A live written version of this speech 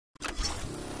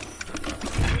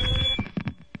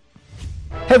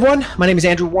Hey everyone, my name is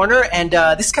Andrew Warner, and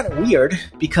this is kind of weird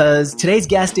because today's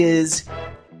guest is,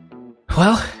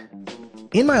 well,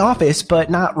 in my office, but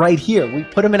not right here. We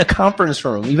put him in a conference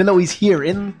room, even though he's here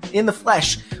in the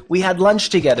flesh. We had lunch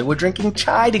together. We're drinking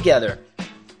chai together.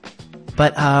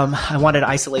 But I wanted to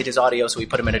isolate his audio, so we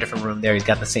put him in a different room there. He's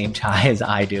got the same chai as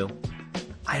I do.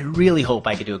 I really hope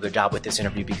I could do a good job with this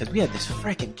interview because we had this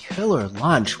freaking killer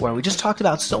lunch where we just talked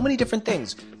about so many different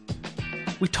things.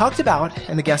 We talked about,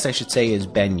 and the guest I should say is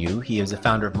Ben Yu. He is the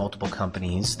founder of multiple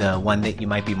companies. The one that you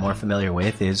might be more familiar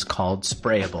with is called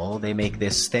Sprayable. They make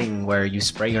this thing where you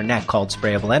spray your neck called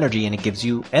Sprayable Energy, and it gives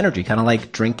you energy, kind of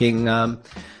like drinking an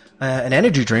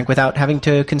energy drink without having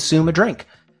to consume a drink.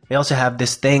 They also have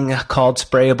this thing called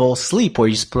Sprayable Sleep, where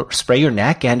you spray your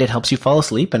neck and it helps you fall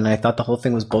asleep. And I thought the whole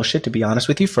thing was bullshit, to be honest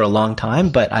with you, for a long time.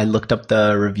 But I looked up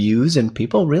the reviews and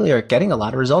people really are getting a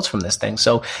lot of results from this thing.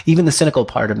 So even the cynical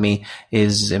part of me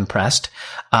is impressed.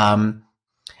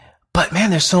 But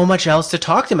man, there's so much else to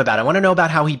talk to him about. I want to know about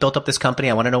how he built up this company.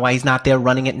 I want to know why he's not there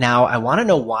running it now. I want to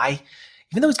know why,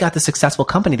 even though he's got this successful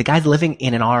company, the guy's living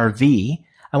in an RV.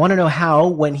 I want to know how,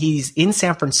 when he's in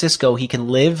San Francisco, he can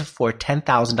live for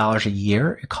 $10,000 a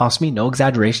year. It costs me, no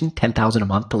exaggeration, $10,000 a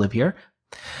month to live here.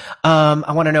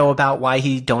 I want to know about why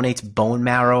he donates bone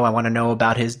marrow. I want to know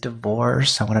about his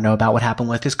divorce. I want to know about what happened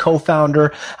with his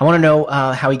co-founder. I want to know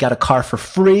how he got a car for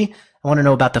free. I want to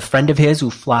know about the friend of his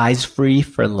who flies free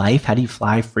for life. How do you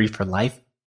fly free for life?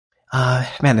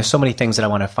 Man, there's so many things that I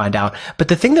want to find out. But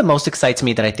the thing that most excites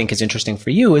me that I think is interesting for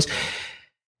you is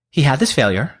he had this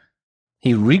failure.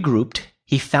 He regrouped.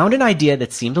 He found an idea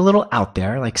that seemed a little out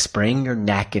there, like spraying your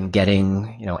neck and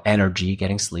getting, energy,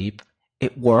 getting sleep.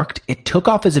 It worked. It took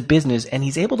off as a business, and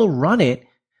he's able to run it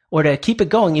or to keep it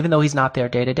going, even though he's not there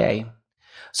day to day.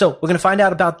 So we're going to find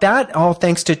out about that, all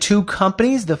thanks to two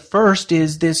companies. The first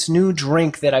is this new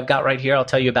drink that I've got right here. I'll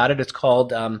tell you about it. It's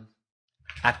called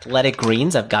Athletic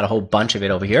Greens. I've got a whole bunch of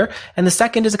it over here. And the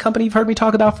second is a company you've heard me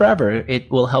talk about forever. It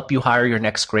will help you hire your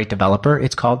next great developer.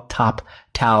 It's called Toptal.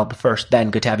 But first, Ben,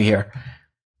 good to have you here.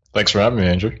 Thanks for having me,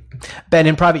 Andrew. Ben,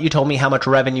 in private, you told me how much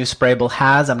revenue Sprayable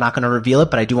has. I'm not going to reveal it,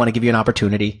 but I do want to give you an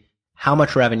opportunity. How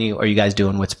much revenue are you guys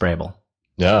doing with Sprayable?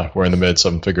 Yeah, we're in the mid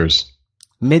seven figures.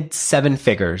 Mid seven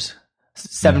figures.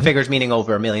 Seven figures meaning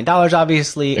over $1 million,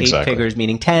 obviously. Exactly. 8 figures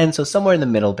meaning 10. So somewhere in the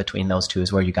middle between those two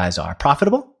is where you guys are.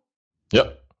 Profitable?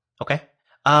 Yep. Okay.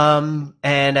 And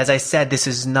as I said, this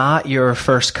is not your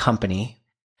first company.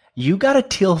 You got a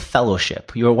Thiel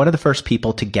Fellowship. You were one of the first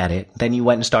people to get it. Then you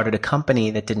went and started a company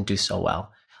that didn't do so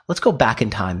well. Let's go back in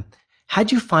time.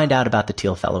 How'd you find out about the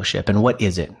Thiel Fellowship, and what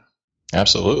is it?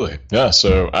 Absolutely. Yeah.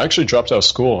 So I actually dropped out of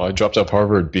school. I dropped out of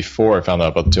Harvard before I found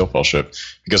out about the Thiel Fellowship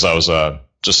because I was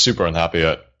just super unhappy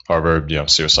at Harvard,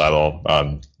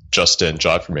 suicidal, just didn't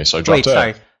jive for me. So I dropped out.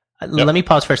 Sorry. Yep. Let me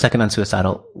pause for a second on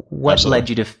suicidal. What Absolutely. led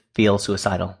you to feel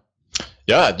suicidal?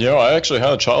 Yeah, I actually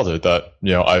had a childhood that,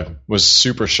 I was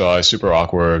super shy, super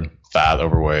awkward, fat,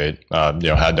 overweight,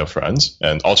 had no friends.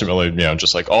 And ultimately,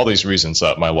 just like all these reasons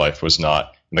that my life was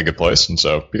not in a good place. And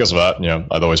so because of that,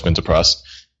 I'd always been depressed,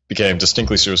 became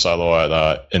distinctly suicidal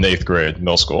in 8th grade,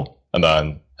 middle school, and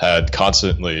then had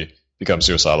constantly become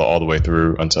suicidal all the way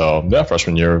through until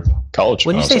freshman year of college.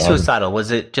 When you say suicidal,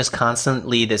 was it just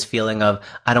constantly this feeling of,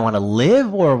 I don't want to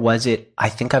live, or was it, I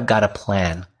think I've got a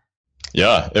plan?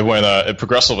 Yeah, it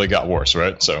progressively got worse,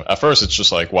 right? So at first it's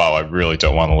just like, wow, I really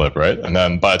don't want to live, right? And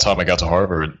then by the time I got to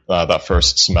Harvard, that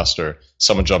first semester,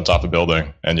 someone jumped off a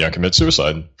building and committed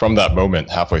suicide. From that moment,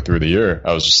 halfway through the year,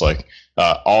 I was just like,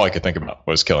 all I could think about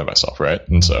was killing myself, right?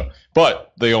 And so,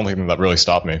 but the only thing that really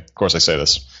stopped me, of course I say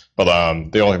this, but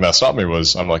the only thing that stopped me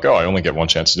was I'm like, I only get one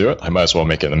chance to do it. I might as well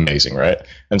make it amazing, right?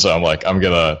 And so I'm like, I'm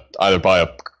going to either buy a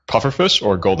pufferfish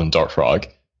or a golden dart frog.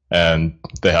 And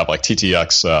they have like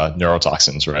TTX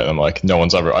neurotoxins, right? I'm like,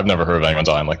 I've never heard of anyone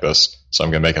dying like this. So I'm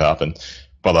going to make it happen.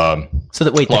 But so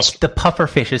that, wait, the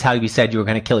pufferfish is how you said you were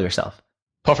going to kill yourself.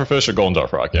 Pufferfish or golden dart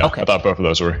frog, yeah. Okay. I thought both of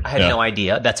those were. I had no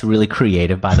idea. That's really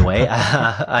creative, by the way.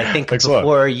 I think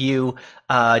before you,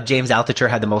 James Altucher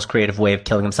had the most creative way of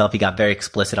killing himself. He got very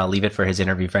explicit. I'll leave it for his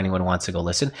interview for anyone who wants to go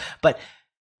listen. But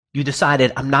you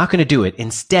decided, I'm not going to do it.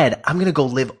 Instead, I'm going to go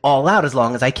live all out as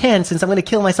long as I can. Since I'm going to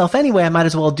kill myself anyway, I might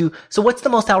as well do. So what's the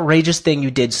most outrageous thing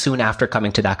you did soon after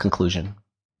coming to that conclusion?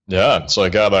 Yeah, so I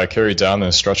got carried down in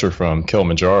a stretcher from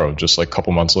Kilimanjaro just like a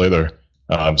couple months later.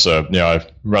 I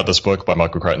read this book by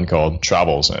Michael Crichton called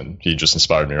Travels, and he just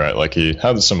inspired me, right? Like he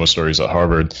had similar stories at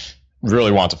Harvard,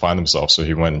 really wanted to find himself. So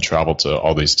he went and traveled to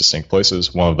all these distinct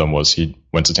places. One of them was he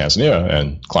went to Tanzania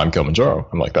and climbed Kilimanjaro.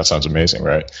 I'm like, that sounds amazing,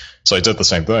 right? So I did the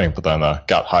same thing, but then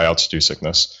got high altitude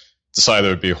sickness decided it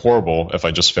would be horrible if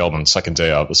I just failed on the second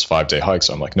day out of this 5-day hike.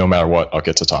 So I'm like, no matter what, I'll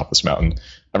get to the top of this mountain.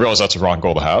 I realized that's a wrong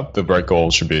goal to have. The right goal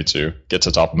should be to get to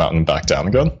the top of the mountain and back down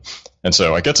again. And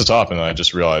so I get to the top, and I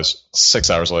just realized 6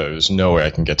 hours later, there's no way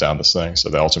I can get down this thing. So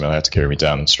they ultimately had to carry me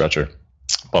down in a stretcher.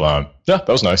 But yeah, that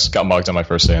was nice. Got mugged on my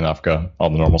first day in Africa, all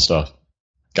the normal stuff.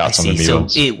 Got some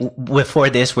meals. So before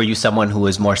this, were you someone who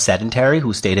was more sedentary,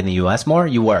 who stayed in the U.S. more?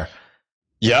 You were?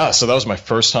 Yeah, so that was my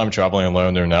first time traveling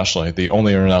alone internationally. The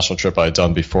only international trip I had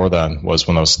done before then was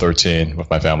when I was 13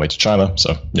 with my family to China.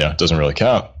 So yeah, it doesn't really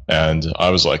count. And I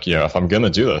was like, if I'm going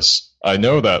to do this, I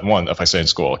know that one, if I stay in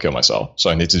school, I'll kill myself. So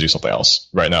I need to do something else.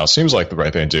 Right now, it seems like the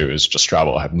right thing to do is just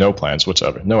travel. I have no plans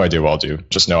whatsoever. No idea what I'll do.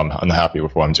 Just know I'm unhappy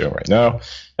with what I'm doing right now.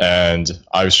 And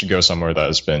I should go somewhere that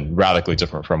has been radically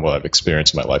different from what I've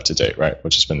experienced in my life to date, right?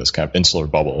 Which has been this kind of insular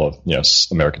bubble of,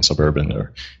 American suburban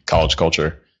or college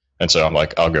culture. And so I'm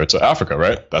like, I'll go to Africa,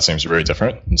 right? That seems very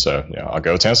different. And so, I'll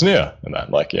go to Tanzania and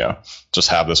then just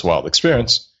have this wild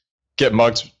experience, get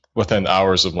mugged within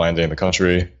hours of landing in the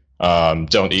country,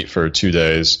 don't eat for 2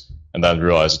 days, and then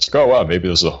realize it's like, oh, wow, maybe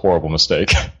this is a horrible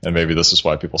mistake. And maybe this is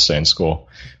why people stay in school.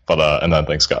 But, and then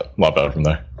things got a lot better from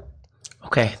there.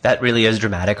 Okay. That really is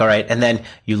dramatic. All right. And then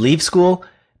you leave school.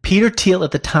 Peter Thiel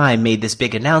at the time made this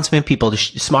big announcement.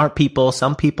 Smart people,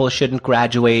 some people shouldn't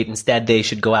graduate. Instead, they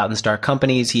should go out and start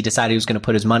companies. He decided he was going to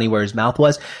put his money where his mouth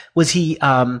was. Was he,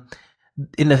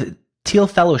 in the Thiel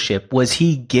Fellowship, was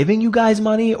he giving you guys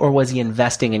money or was he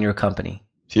investing in your company?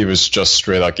 He was just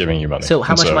straight out giving you money. So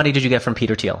how much money did you get from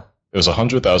Peter Thiel? It was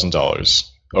 $100,000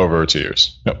 over 2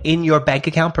 years. Yep. In your bank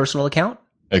account, personal account?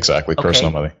 Exactly. Okay.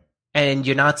 Personal money. And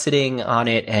you're not sitting on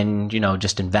it and,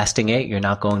 just investing it. You're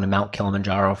not going to Mount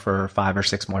Kilimanjaro for 5 or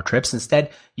 6 more trips.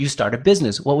 Instead, you start a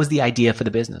business. What was the idea for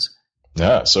the business?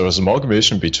 Yeah, so it was an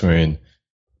amalgamation between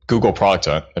Google Product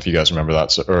Hunt, if you guys remember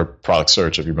that, or Product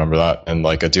Search, if you remember that, and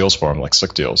like a deals forum, like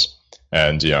Slick Deals.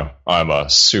 And, I'm a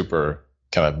super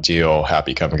kind of deal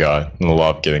happy kind of guy and I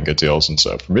love getting good deals. And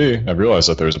so for me, I realized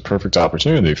that there was a perfect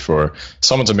opportunity for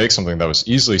someone to make something that was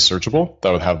easily searchable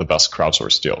that would have the best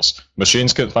crowdsourced deals.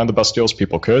 Machines couldn't find the best deals,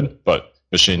 people could, but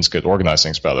machines could organize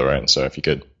things better, right? And so if you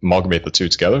could amalgamate the two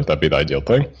together, that'd be the ideal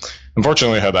thing.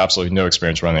 Unfortunately, I had absolutely no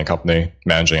experience running a company,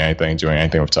 managing anything, doing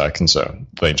anything with tech. And so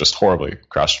they just horribly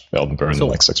crashed, failed, and burned in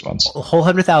like 6 months. A whole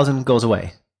 100,000 goes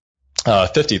away.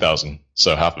 50,000,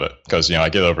 so half of it, because I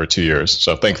get over 2 years.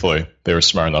 So thankfully, they were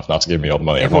smart enough not to give me all the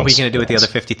money. And what were you going to do with the other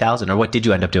 50,000, or what did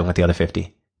you end up doing with the other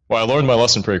 50? Well, I learned my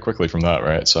lesson pretty quickly from that,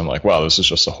 right? So I'm like, wow, this is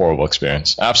just a horrible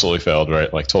experience. Absolutely failed,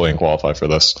 right? Like totally unqualified for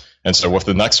this. And so with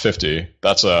the next 50,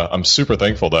 I'm super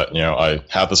thankful that I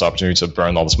had this opportunity to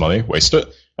burn all this money, waste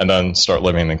it, and then start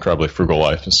living an incredibly frugal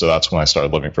life. And so that's when I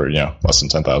started living for less than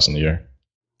 10,000 a year.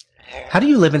 How do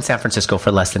you live in San Francisco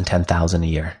for less than 10,000 a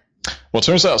year? Well, it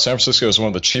turns out San Francisco is one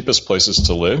of the cheapest places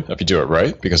to live if you do it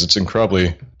right, because it's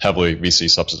incredibly heavily VC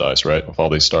subsidized, right, with all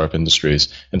these startup industries.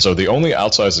 And so the only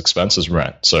outsized expense is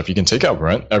rent. So if you can take out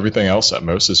rent, everything else at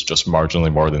most is just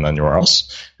marginally more than anywhere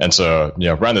else. And so,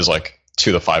 rent is like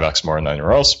 2 to 5x more than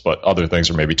anywhere else, but other things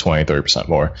are maybe 20, 30%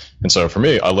 more. And so for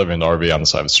me, I live in an RV on the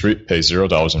side of the street, pay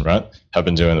 $0 in rent, have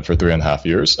been doing it for 3.5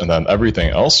 years. And then everything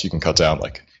else you can cut down,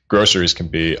 like groceries can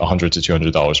be $100 to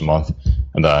 $200 a month.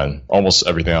 And then almost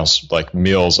everything else, like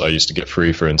meals, I used to get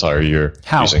free for an entire year.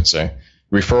 How? Using, say,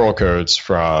 referral codes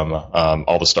from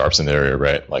all the startups in the area,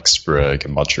 right? Like Sprig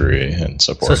and Mutchery and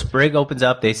so forth. So Sprig opens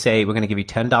up. They say, we're going to give you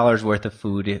 $10 worth of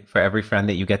food for every friend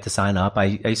that you get to sign up. I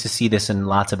used to see this in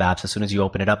lots of apps. As soon as you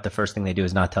open it up, the first thing they do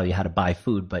is not tell you how to buy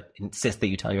food, but insist that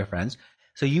you tell your friends.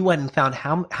 So you went and found,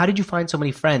 how did you find so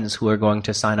many friends who are going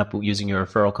to sign up using your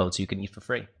referral code so you can eat for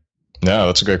free? Yeah,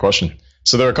 that's a great question.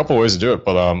 So there are a couple of ways to do it,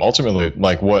 but ultimately,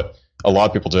 like what a lot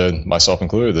of people did, myself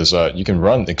included, is you can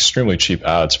run extremely cheap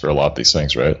ads for a lot of these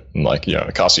things, right? And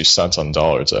it costs you cents on the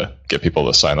dollar to get people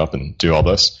to sign up and do all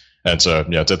this. And so,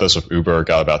 did this with Uber,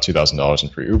 got about $2,000 in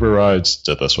free Uber rides,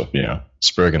 did this with,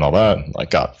 Sprig and all that, and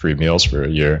got free meals for a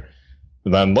year.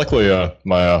 And then luckily,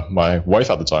 my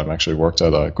wife at the time actually worked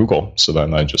at Google. So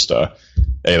then I just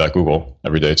ate at Google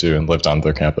every day too and lived on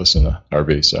their campus in an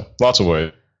RV. So lots of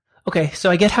ways. Okay, so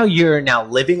I get how you're now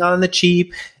living on the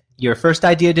cheap. Your first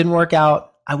idea didn't work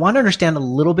out. I want to understand a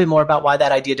little bit more about why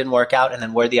that idea didn't work out and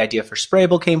then where the idea for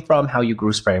Sprayable came from, how you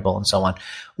grew Sprayable, and so on.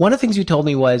 One of the things you told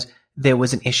me was there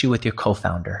was an issue with your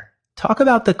co-founder. Talk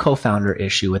about the co-founder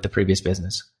issue with the previous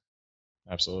business.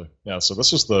 Absolutely. Yeah, so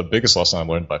this was the biggest lesson I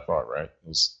learned by far, right?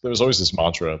 There was always this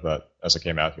mantra that as I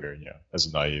came out here, as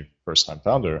a naive first-time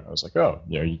founder, I was like, oh,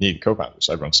 you need co-founders.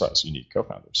 Everyone says you need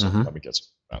co-founders. So let me get some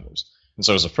founders. And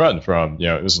so it was a friend from,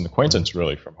 it was an acquaintance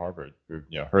really from Harvard who,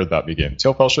 heard that we gave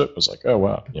Thiel Fellowship, was like, oh,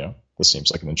 wow, this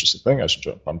seems like an interesting thing. I should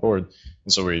jump on board.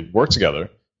 And so we worked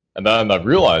together. And then I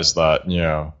realized that,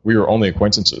 we were only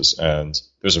acquaintances, and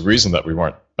there's a reason that we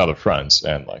weren't better friends.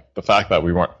 And like the fact that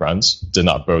we weren't friends did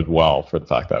not bode well for the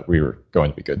fact that we were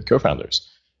going to be good co-founders.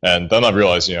 And then I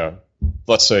realized,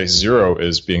 let's say 0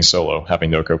 is being solo, having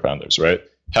no co-founders, right?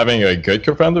 Having a good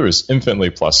co-founder is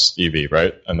infinitely plus EV,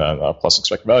 right? And then plus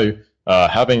expected value.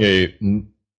 Having a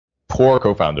poor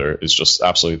co-founder is just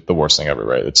absolutely the worst thing ever,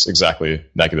 right? It's exactly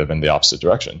negative in the opposite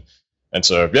direction. And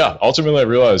so, ultimately I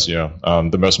realized,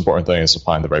 the most important thing is to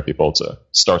find the right people to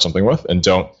start something with, and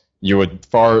you would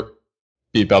far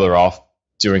be better off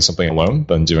doing something alone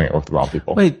than doing it with the wrong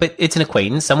people. Wait, but it's an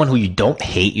acquaintance, someone who you don't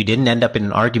hate. You didn't end up in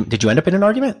an argument. Did you end up in an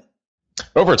argument?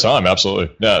 Over time,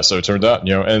 absolutely. Yeah. So it turned out,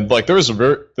 and like there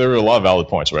were a lot of valid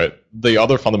points, right? The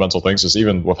other fundamental things is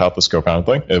even without this co-founder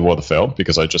thing, it would have failed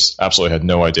because I just absolutely had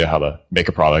no idea how to make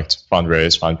a product,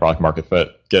 fundraise, find product market fit,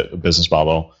 get a business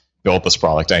model, build this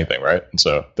product, anything, right? And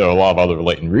so there are a lot of other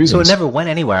latent reasons. So it never went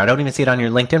anywhere. I don't even see it on your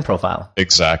LinkedIn profile.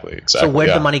 Exactly. So where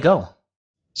did the money go?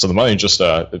 So the money just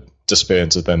it dissipated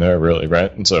into thin air, really,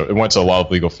 right? And so it went to a lot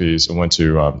of legal fees. It went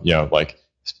to, like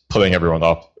putting everyone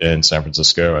up in San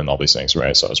Francisco and all these things,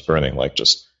 right? So I was burning like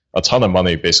just a ton of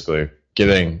money, basically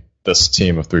getting this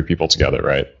team of 3 people together,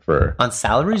 right? On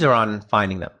salaries or on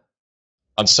finding them?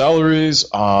 On salaries,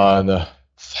 on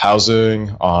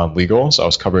housing, on legal. So I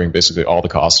was covering basically all the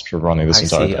costs for running this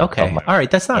entire thing. Okay. All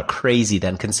right. That's not crazy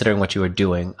then, considering what you were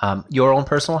doing. Your own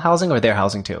personal housing or their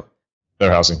housing too?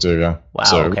 Their housing too, yeah. Wow.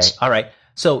 So okay. All right.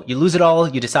 So you lose it all.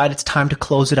 You decide it's time to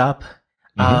close it up.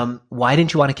 Why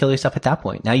didn't you want to kill yourself at that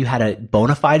point? Now you had a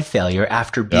bona fide failure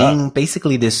after being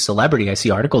basically this celebrity. I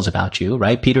see articles about you,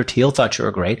 right? Peter Thiel thought you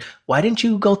were great. Why didn't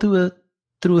you go through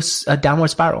a downward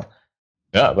spiral?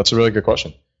 Yeah, that's a really good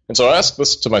question. And so I asked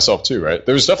this to myself too, right?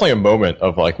 There was definitely a moment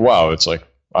of like, wow, it's like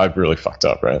I've really fucked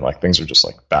up, right? Like things are just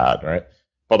like bad, right?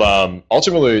 But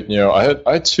ultimately, I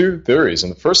had 2 theories.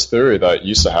 And the first theory that I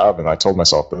used to have, and I told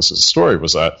myself this as a story,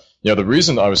 was that the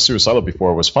reason I was suicidal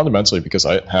before was fundamentally because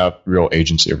I didn't have real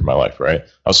agency over my life, right?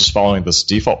 I was just following this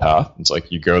default path. It's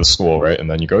like you go to school, right? And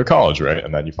then you go to college, right?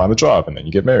 And then you find a job, and then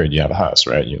you get married, you have a house,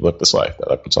 right? And you live this life that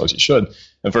everyone tells you should.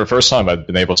 And for the first time, I'd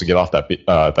been able to get off that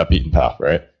beaten path,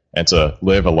 right? And to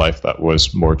live a life that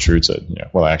was more true to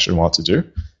what I actually want to do.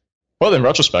 But in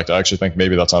retrospect, I actually think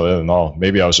maybe that's not it at all.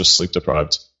 Maybe I was just sleep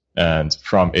deprived. And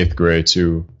from 8th grade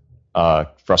to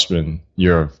freshman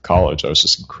year of college, I was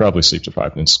just incredibly sleep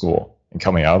deprived in school. And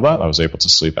coming out of that, I was able to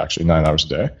sleep actually 9 hours a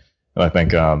day. And I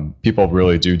think people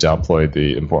really do downplay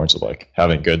the importance of like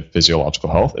having good physiological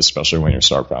health, especially when you're a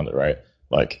startup founder, right?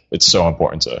 Like it's so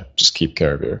important to just keep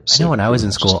care of your sleep. I know when I was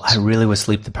in school, I really was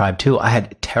sleep deprived too. I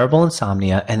had terrible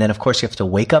insomnia. And then of course you have to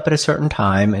wake up at a certain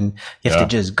time and you have to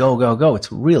just go.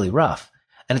 It's really rough.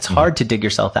 And it's hard to dig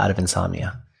yourself out of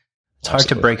insomnia. It's hard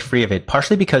to break free of it,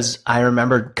 partially because I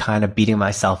remember kind of beating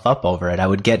myself up over it. I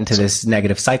would get into this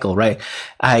negative cycle, right?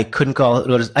 I couldn't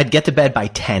go, I'd get to bed by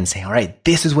 10 saying, all right,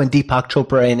 this is when Deepak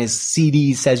Chopra in his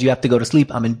CD says you have to go to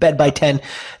sleep. I'm in bed by 10.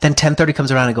 Then 10:30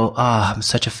 comes around and go, I'm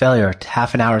such a failure.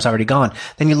 Half an hour is already gone.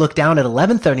 Then you look down at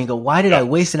 11:30 and go, why did I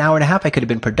waste an hour and a half? I could have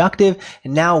been productive.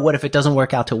 And now what if it doesn't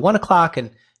work out till 1 o'clock? And,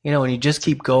 and you just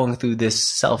keep going through this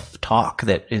self-talk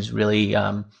that is really,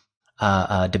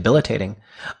 debilitating.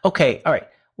 Okay. All right.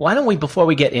 Why don't we, before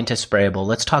we get into Sprayable,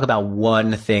 let's talk about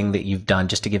one thing that you've done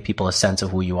just to give people a sense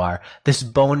of who you are. This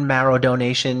bone marrow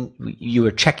donation, you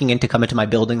were checking in to come into my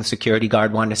building. The security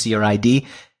guard wanted to see your ID.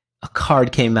 A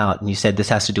card came out and you said, this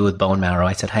has to do with bone marrow.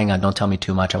 I said, hang on, don't tell me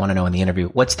too much. I want to know in the interview.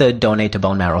 What's the donate to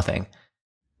bone marrow thing?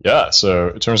 Yeah. So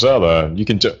it turns out,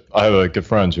 I have a good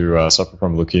friend who suffered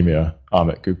from leukemia,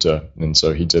 Amit Gupta. And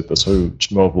so he did this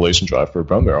huge mobilization drive for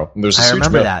bone marrow. And there's this I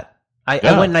remember that.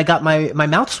 I went and I got my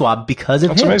mouth swab because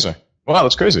of him. That's amazing. Wow,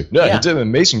 that's crazy. Yeah, he did an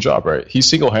amazing job, right? He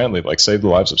single-handedly saved the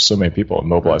lives of so many people and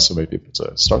mobilized so many people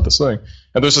to start this thing.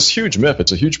 And there's this huge myth.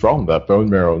 It's a huge problem that bone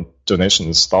marrow donation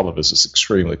is thought of as this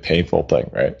extremely painful thing,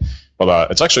 right?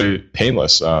 But it's actually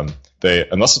painless. They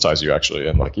anesthetize you actually,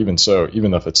 and even so,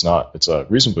 even if it's not, it's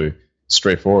reasonably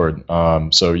straightforward.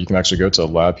 So you can actually go to a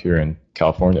lab here in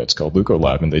California. It's called Leuco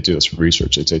Lab, and they do this for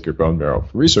research. They take your bone marrow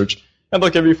for research. And they'll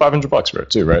give you $500 for it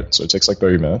too, right? So it takes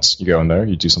 30 minutes. You go in there,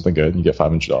 you do something good, and you get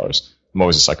 $500. I'm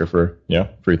always a sucker for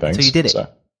free things. So you did it, and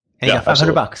you got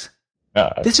 $500.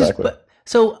 Yeah, exactly.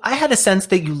 So I had a sense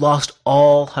that you lost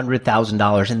all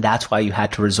 $100,000, and that's why you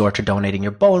had to resort to donating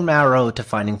your bone marrow, to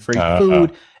finding free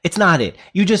food. It's not it.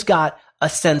 You just got a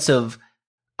sense of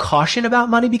caution about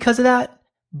money because of that.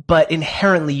 but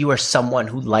inherently you are someone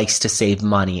who likes to save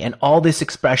money. And all this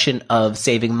expression of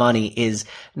saving money is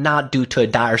not due to a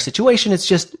dire situation. It's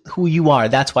just who you are.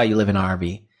 That's why you live in an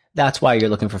RV. That's why you're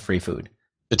looking for free food.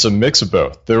 It's a mix of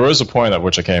both. There was a point at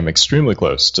which I came extremely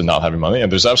close to not having money, and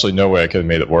there's absolutely no way I could have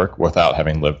made it work without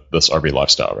having lived this RV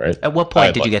lifestyle, right? At what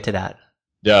point did you get to that?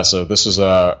 Yeah, so this is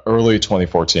early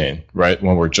 2014, right?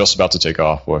 When we're just about to take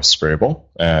off with Sprayable,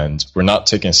 and we're not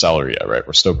taking a salary yet, right?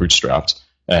 We're still bootstrapped,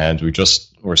 and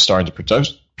we're starting to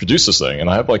produce this thing, and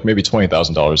I have like maybe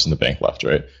 $20,000 in the bank left,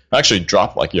 right? I actually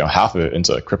dropped like, half of it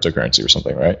into cryptocurrency or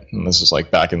something, right? And this is like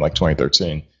back in like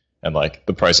 2013, and like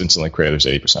the price instantly craters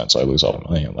 80%, so I lose all the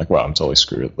money. I'm like, wow, I'm totally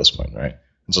screwed at this point, right?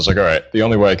 And so it's like, all right, the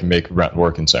only way I can make rent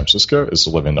work in San Francisco is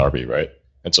to live in an RV, right?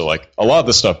 And so like a lot of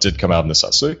this stuff did come out of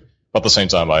necessity. But at the same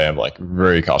time, I am like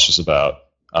very cautious about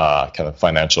kind of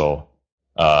financial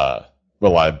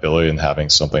reliability and having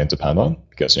something to depend on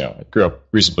because, I grew up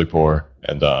reasonably poor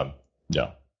and,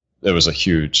 it was a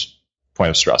huge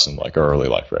point of stress in like our early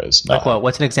life, right? Like what?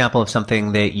 What's an example of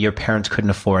something that your parents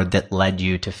couldn't afford that led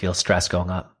you to feel stress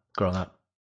growing up?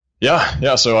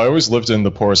 Yeah. So I always lived in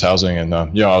the poorest housing and,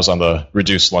 I was on the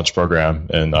reduced lunch program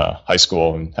in high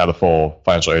school and had a full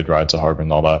financial aid ride to Harvard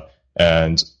and all that.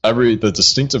 And the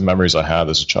distinctive memories I had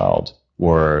as a child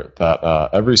were that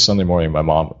every Sunday morning, my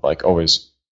mom would like always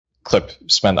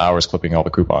spend hours clipping all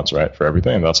the coupons, right, for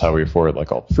everything. And that's how we afforded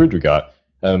like all the food we got.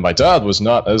 And my dad was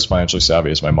not as financially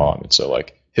savvy as my mom. And so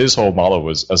like his whole motto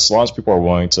was, as long as people are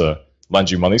willing to lend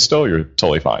you money still, you're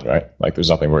totally fine, right? Like there's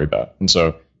nothing to worry about. And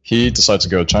so he decided to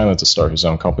go to China to start his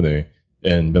own company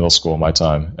in middle school my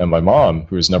time. And my mom,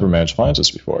 who has never managed finances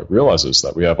before, realizes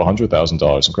that we have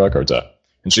 $100,000 in credit card debt.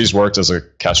 And she's worked as a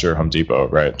cashier at Home Depot,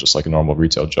 right? Just like a normal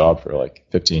retail job for like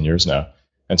 15 years now.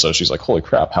 And so she's like, holy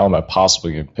crap, how am I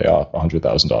possibly going to pay off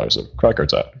 $100,000 of credit card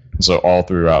debt? And so all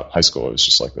throughout high school, it was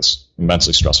just like this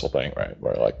immensely stressful thing, right?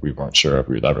 Where like we weren't sure if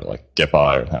we'd ever like get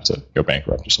by or have to go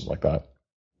bankrupt or something like that.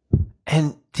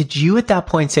 And did you at that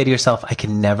point say to yourself, I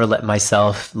can never let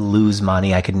myself lose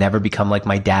money. I could never become like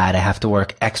my dad. I have to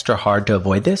work extra hard to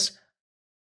avoid this?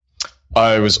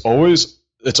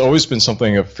 It's always been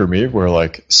something for me where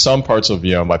like some parts of,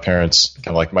 my parents, kind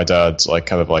of like my dad's like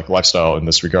kind of like lifestyle in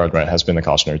this regard, right, has been a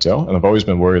cautionary tale. And I've always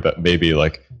been worried that maybe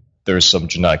like there's some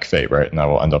genetic fate, right? And I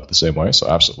will end up the same way. So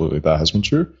absolutely that has been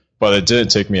true. But it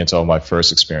didn't take me until my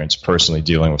first experience personally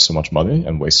dealing with so much money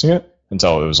and wasting it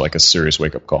until it was like a serious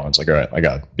wake up call. And it's like, all right, I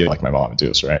got to be like my mom and do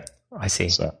this, right? I see.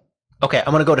 So. Okay,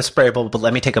 I'm going to go to Sprayable, but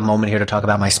let me take a moment here to talk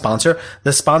about my sponsor.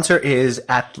 The sponsor is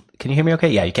can you hear me okay?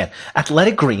 Yeah, you can.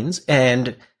 Athletic Greens.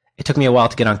 And it took me a while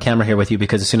to get on camera here with you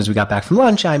because as soon as we got back from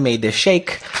lunch, I made this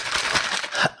shake.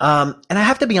 And I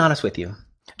have to be honest with you.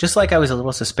 Just like I was a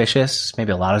little suspicious,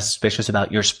 maybe a lot of suspicious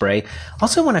about your spray.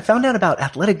 Also, when I found out about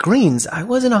Athletic Greens, I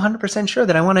wasn't 100% sure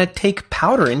that I want to take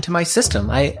powder into my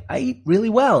system. I eat really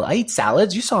well. I eat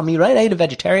salads. You saw me, right? I eat a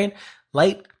vegetarian,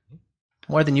 light,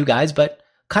 more than you guys, but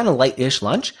kind of light-ish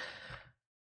lunch.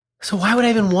 So why would I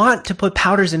even want to put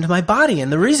powders into my body?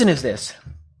 And the reason is this.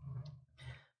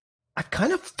 I've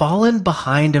kind of fallen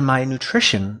behind in my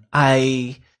nutrition.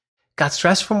 I got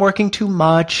stressed from working too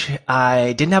much.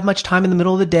 I didn't have much time in the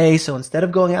middle of the day. So instead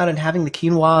of going out and having the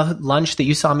quinoa lunch that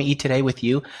you saw me eat today with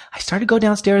you, I started to go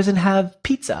downstairs and have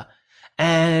pizza.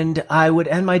 And I would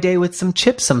end my day with some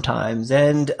chips sometimes.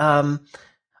 And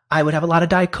I would have a lot of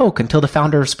Diet Coke until the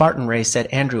founder of Spartan Race said,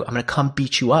 Andrew, I'm going to come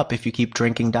beat you up if you keep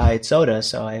drinking diet soda.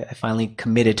 So I finally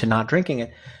committed to not drinking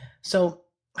it. So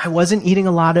I wasn't eating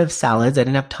a lot of salads. I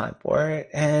didn't have time for it.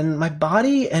 And my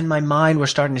body and my mind were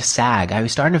starting to sag. I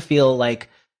was starting to feel like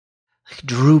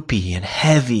droopy and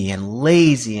heavy and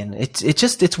lazy. And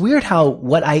it's weird how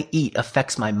what I eat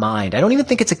affects my mind. I don't even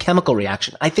think it's a chemical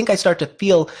reaction. I think I start to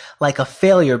feel like a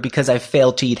failure because I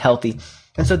failed to eat healthy.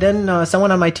 And so then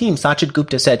someone on my team, Sachit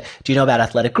Gupta, said, do you know about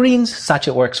Athletic Greens?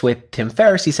 Sachit works with Tim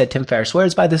Ferriss. He said, Tim Ferriss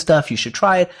swears by this stuff. You should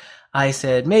try it. I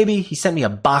said, maybe. He sent me a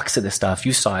box of this stuff.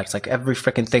 You saw it. It's like every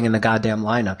freaking thing in the goddamn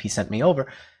lineup he sent me over.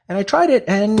 And I tried it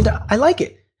and I like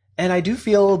it. And I do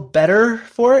feel better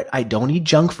for it. I don't eat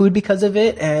junk food because of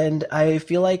it. And I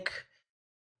feel like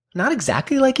not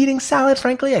exactly like eating salad,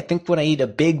 frankly. I think when I eat a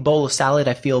big bowl of salad,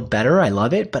 I feel better. I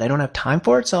love it, but I don't have time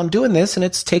for it. So I'm doing this and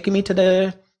it's taking me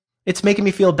it's making me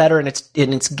feel better and it's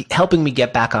helping me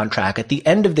get back on track. At the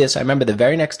end of this, I remember the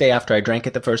very next day after I drank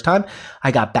it the first time, I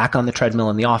got back on the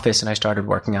treadmill in the office and I started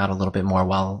working out a little bit more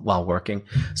while working.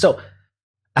 So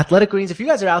Athletic Greens, if you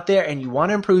guys are out there and you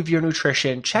want to improve your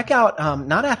nutrition, check out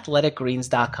not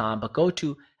athleticgreens.com, but go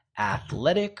to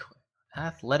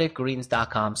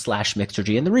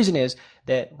athleticgreens.com/Mixergy. And the reason is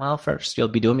that, well, first, you'll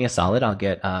be doing me a solid. I'll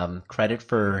get credit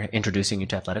for introducing you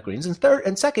to Athletic Greens.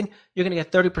 And second, you're going to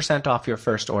get 30% off your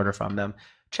first order from them.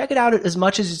 Check it out as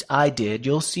much as I did.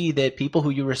 You'll see that people who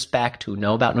you respect, who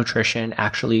know about nutrition,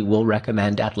 actually will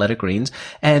recommend Athletic Greens.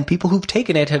 And people who've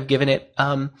taken it have given it,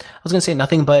 I was going to say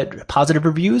nothing but positive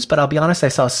reviews, but I'll be honest, I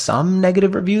saw some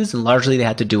negative reviews, and largely they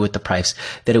had to do with the price,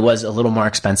 that it was a little more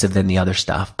expensive than the other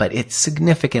stuff, but it's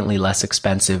significantly less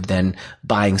expensive than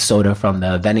buying soda from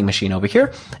the vending machine over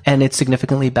here, and it's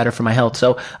significantly better for my health.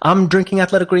 So I'm drinking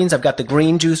Athletic Greens. I've got the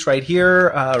green juice right here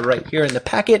in the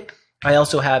packet. I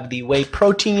also have the whey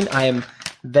protein. I am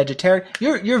vegetarian.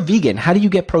 You're vegan. How do you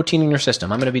get protein in your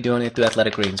system? I'm going to be doing it through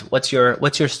Athletic Greens. What's your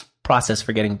process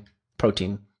for getting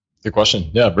protein? Good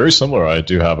question. Yeah, very similar. I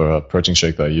do have a protein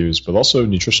shake that I use, but also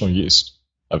nutritional yeast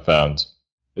I've found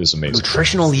is amazing.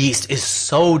 Nutritional yeast is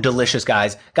so delicious,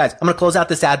 guys. Guys, I'm going to close out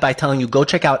this ad by telling you, go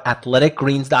check out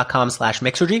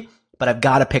athleticgreens.com/Mixergy, but I've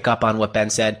got to pick up on what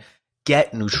Ben said.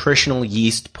 Get nutritional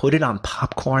yeast. Put it on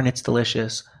popcorn. It's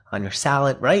delicious. On your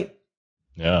salad, right?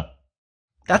 Yeah.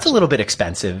 That's a little bit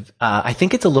expensive. I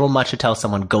think it's a little much to tell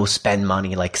someone go spend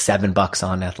money like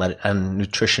 $7 on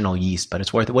nutritional yeast, but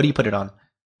it's worth it. What do you put it on?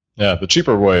 Yeah, the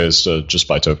cheaper way is to just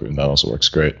buy tofu, and that also works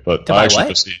great. But to I buy actually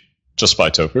what? just buy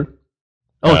tofu.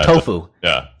 Oh, tofu.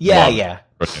 Yeah. Yeah.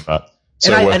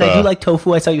 So and I do like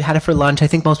tofu. I saw you had it for lunch. I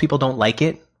think most people don't like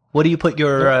it. What do you put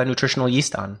your nutritional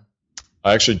yeast on?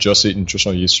 I actually just eat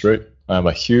nutritional yeast straight. I'm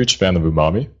a huge fan of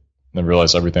umami. And I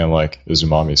realized everything I like is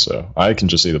umami, so I can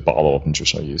just eat a bottle of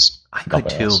nutritional yeast. I could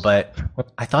too, but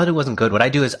I thought it wasn't good. What I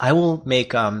do is I will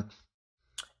make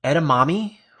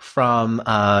edamame from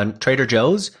Trader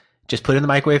Joe's. Just put it in the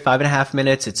microwave 5.5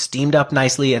 minutes. It's steamed up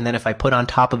nicely, and then if I put on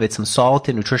top of it some salt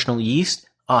and nutritional yeast,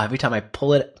 every time I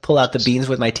pull out the beans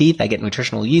with my teeth, I get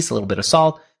nutritional yeast, a little bit of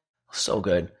salt. So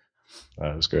good.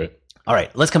 That was great. All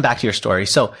right, let's come back to your story.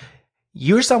 So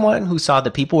you're someone who saw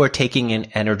that people were taking in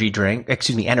energy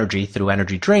through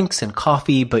energy drinks and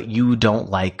coffee, but you don't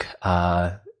like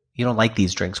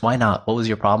these drinks. Why not? What was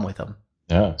your problem with them?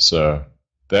 Yeah, so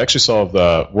they actually solved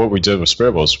what we did with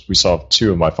Sprayables. We solved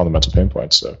two of my fundamental pain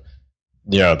points. So,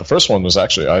 yeah, the first one was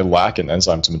actually I lack an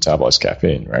enzyme to metabolize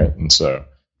caffeine, right? And so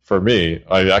for me,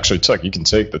 I actually you can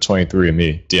take the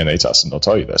 23andMe DNA test and they'll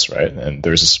tell you this, right? And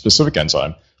there's a specific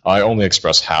enzyme. I only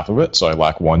express half of it, so I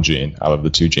lack one gene out of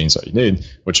the two genes that you need,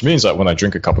 which means that when I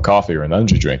drink a cup of coffee or an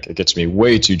energy drink, it gets me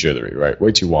way too jittery, right?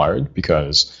 Way too wired,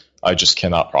 because I just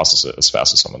cannot process it as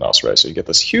fast as someone else, right? So you get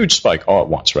this huge spike all at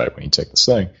once, right, when you take this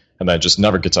thing, and then it just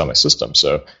never gets out of my system.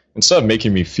 So instead of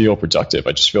making me feel productive,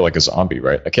 I just feel like a zombie,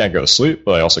 right? I can't go to sleep,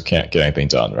 but I also can't get anything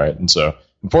done, right? And so,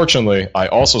 unfortunately, I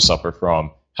also suffer from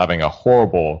having a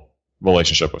horrible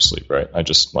relationship with sleep, right? I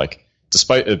just,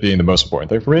 despite it being the most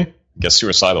important thing for me, get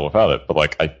suicidal without it,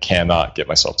 but I cannot get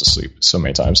myself to sleep so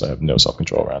many times. I have no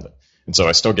self-control around it. And so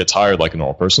I still get tired like a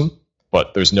normal person,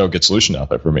 but there's no good solution out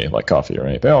there for me, like coffee or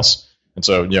anything else. And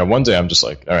so, one day I'm just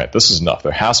like, all right, this is enough.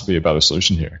 There has to be a better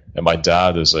solution here. And my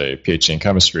dad is a PhD in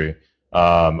chemistry.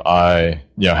 I,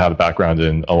 had a background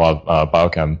in a lot of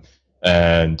biochem,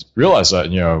 and realized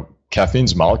that,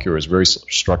 caffeine's molecule is very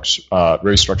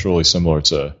structurally similar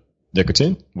to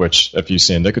nicotine, which if you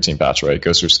see a nicotine patch, right, it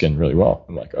goes through skin really well.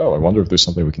 I'm like, I wonder if there's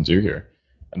something we can do here.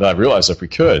 And then I realized if we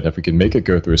could make it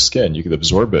go through skin, you could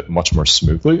absorb it much more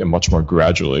smoothly and much more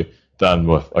gradually than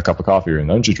with a cup of coffee or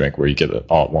an energy drink where you get it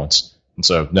all at once. And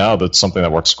so now that's something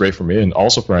that works great for me, and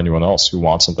also for anyone else who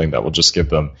wants something that will just give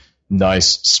them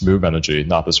nice, smooth energy,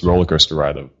 not this roller coaster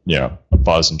ride of, a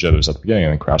buzz and jitters at the beginning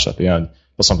and then crash at the end,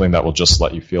 but something that will just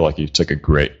let you feel like you took a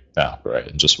great nap, right,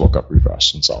 and just woke up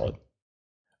refreshed and solid.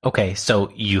 Okay,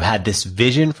 so you had this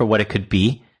vision for what it could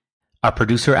be. Our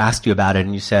producer asked you about it,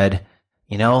 and you said,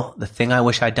 the thing I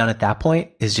wish I'd done at that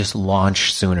point is just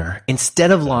launch sooner. Instead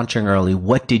of launching early,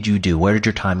 what did you do? Where did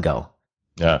your time go?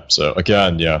 Yeah, so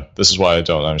again, this is why I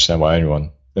don't understand why anyone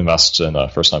invests in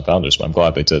first-time founders, but I'm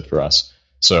glad they did for us.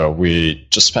 So we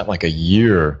just spent a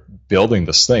year building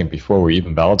this thing before we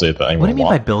even validated that anyone What do you mean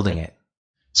by building it?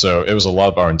 So it was a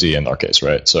lot of R&D in our case,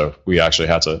 right? So we actually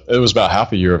it was about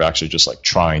half a year of actually just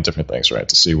trying different things, right?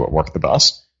 To see what worked the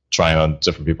best, trying on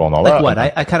different people and all that. What?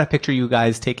 I kind of picture you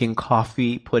guys taking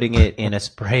coffee, putting it in a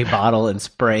spray bottle and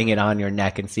spraying it on your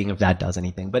neck and seeing if that does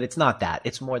anything. But it's not that.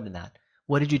 It's more than that.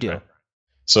 What did you do? Right.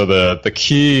 So the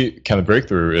key kind of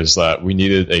breakthrough is that we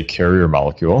needed a carrier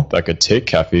molecule that could take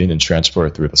caffeine and transport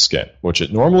it through the skin, which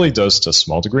it normally does to a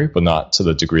small degree, but not to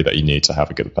the degree that you need to have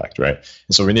a good effect, right?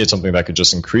 And so we needed something that could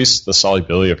just increase the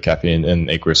solubility of caffeine in an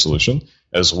aqueous solution,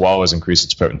 as well as increase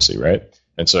its potency, right?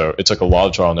 And so it took a lot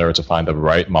of trial and error to find the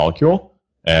right molecule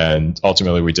And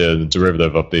ultimately, we did a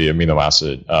derivative of the amino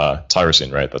acid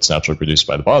tyrosine, right? That's naturally produced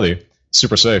by the body.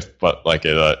 Super safe, but like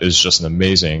it is just an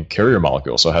amazing carrier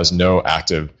molecule. So it has no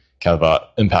active kind of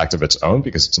impact of its own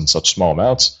because it's in such small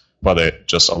amounts, but it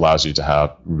just allows you to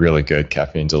have really good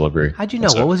caffeine delivery. How'd you know?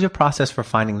 What was your process for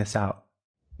finding this out?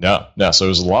 Yeah. So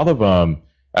there's a lot of,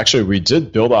 actually, we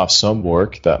did build off some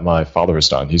work that my father has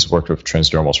done. He's worked with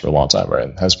transdermals for a long time, right?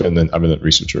 And has been an eminent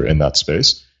researcher in that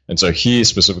space. And so he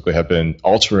specifically had been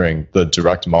altering the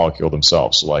direct molecule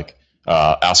themselves, so like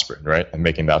aspirin, right? And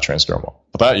making that transdermal.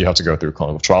 But that you have to go through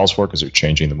clinical trials for because you're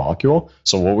changing the molecule.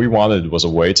 So what we wanted was a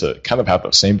way to kind of have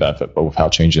the same benefit, but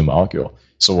without changing the molecule.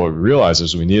 So what we realized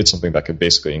is we needed something that could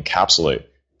basically encapsulate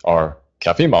our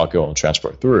caffeine molecule and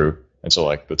transport through. And so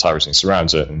like the tyrosine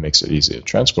surrounds it and makes it easy to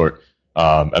transport.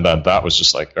 And then that was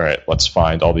just like, all right, let's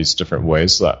find all these different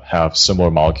ways that have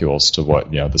similar molecules to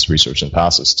what, this research in the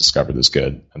past has discovered is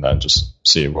good, and then just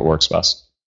see what works best.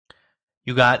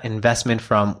 You got investment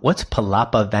from what's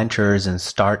Palapa Ventures and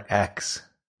StartX?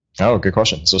 Oh, good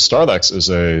question. So StartX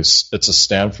it's a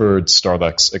Stanford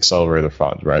StartX accelerator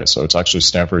fund, right? So it's actually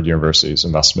Stanford University's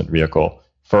investment vehicle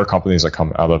for companies that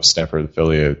come out of Stanford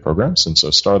affiliated programs. And so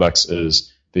StartX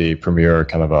is the premier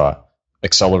kind of a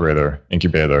accelerator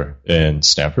incubator in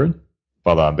Stanford,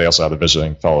 but they also have a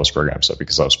visiting fellows program. So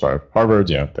because I was part of Harvard,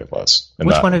 they let us.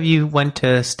 Which one of you went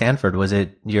to Stanford? Was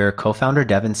it your co-founder,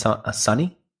 Devin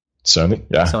Sonny? Sony,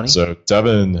 yeah. Sony? So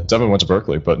Devin went to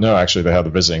Berkeley, but no, actually they had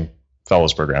the visiting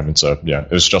fellows program. And so,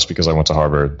 it was just because I went to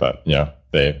Harvard that,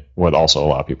 they would also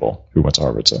allow people who went to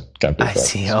Harvard to kind of I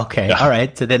see. Okay. Yeah. All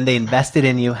right. So then they invested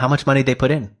in you. How much money did they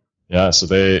put in? Yeah, so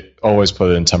they always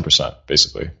put in 10%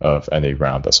 basically of any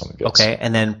round that someone gets. Okay,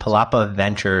 and then Palapa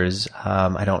Ventures,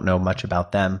 I don't know much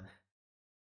about them.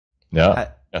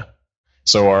 Yeah.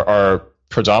 So our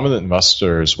predominant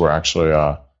investors were actually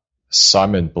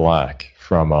Simon Black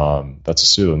from, that's a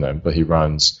pseudonym, but he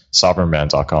runs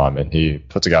sovereignman.com, and he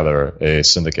put together a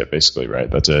syndicate basically, right,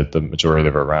 that did the majority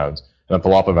of our rounds. And then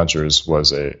Palapa Ventures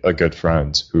was a good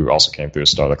friend who also came through the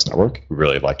StartX network, who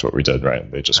really liked what we did, right?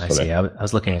 And they just put in. I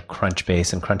was looking at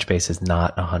Crunchbase, and Crunchbase is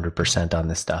not 100% on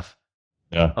this stuff.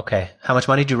 Yeah. Okay. How much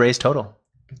money did you raise total?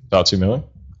 About $2 million.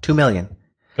 $2 million.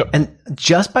 Yep. And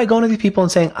just by going to these people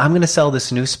and saying, I'm going to sell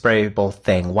this new sprayable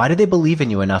thing, why did they believe in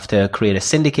you enough to create a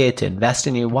syndicate, to invest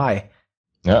in you? Why?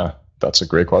 Yeah, that's a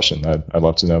great question. I'd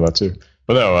love to know that too.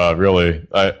 But no, really,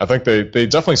 I think they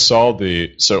definitely saw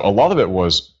so a lot of it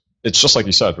was, it's just like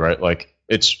you said, right? Like,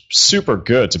 it's super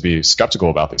good to be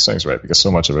skeptical about these things, right? Because so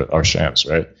much of it are shams,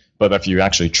 right? But if you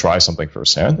actually try something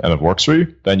firsthand and it works for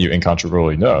you, then you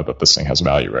incontrovertibly know that this thing has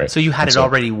value, right? So you had it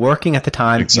already working at the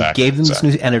time. Exactly, you gave them this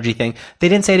new energy thing. They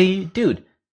didn't say to you, dude,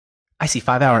 I see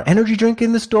 5-hour energy drink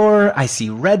in the store. I see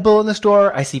Red Bull in the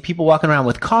store. I see people walking around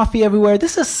with coffee everywhere.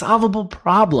 This is a solvable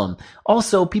problem.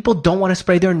 Also, people don't want to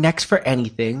spray their necks for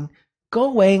anything. Go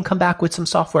away and come back with some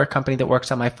software company that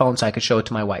works on my phone so I could show it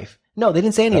to my wife. No, they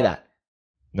didn't say any of that.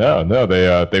 No,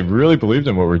 they really believed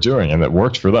in what we're doing, and it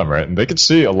worked for them, right? And they could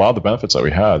see a lot of the benefits that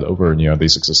we had over,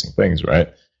 these existing things,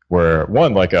 right? Where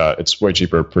one, like, it's way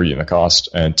cheaper per unit cost,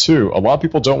 and two, a lot of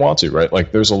people don't want to, right?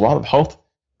 Like, there's a lot of health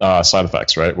side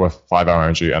effects, right? With 5-hour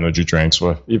energy drinks,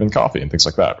 with even coffee and things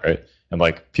like that, right? And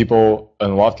like, people in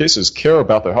a lot of cases care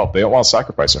about their health. They don't want to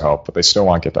sacrifice their health, but they still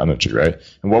want to get the energy, right?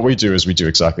 And what we do is we do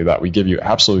exactly that. We give you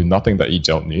absolutely nothing that you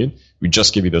don't need. We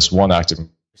just give you this one active. You're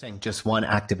saying just one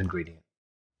active ingredient.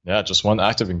 Yeah, just one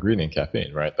active ingredient,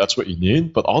 caffeine, right? That's what you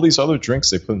need. But all these other drinks,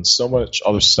 they put in so much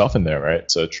other stuff in there, right?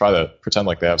 To try to pretend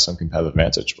like they have some competitive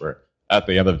advantage, where at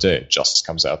the end of the day, it just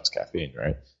comes out as caffeine,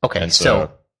 right? Okay, and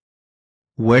so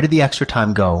where did the extra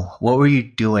time go? What were you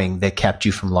doing that kept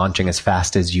you from launching as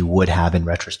fast as you would have in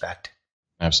retrospect?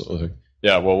 Absolutely.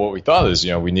 Yeah, well, what we thought is,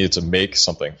 we needed to make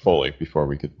something fully before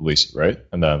we could release it, right?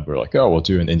 And then we're like, we'll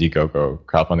do an Indiegogo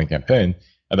crowdfunding campaign.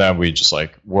 And then we just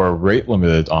were rate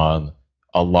limited on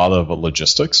a lot of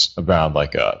logistics around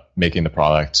making the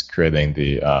product, creating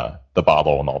the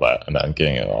bottle and all that, and then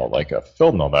getting it all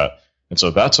filled and all that. And so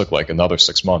that took another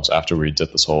 6 months after we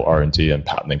did this whole R&D and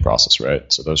patenting process,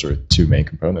 right? So those were two main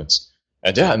components.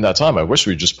 And yeah, in that time, I wish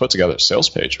we just put together a sales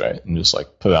page, right? And just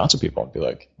put it out to people and be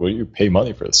like, will you pay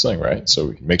money for this thing, right? So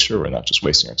we can make sure we're not just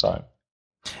wasting our time.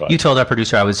 But, you told our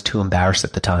producer I was too embarrassed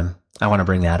at the time. I want to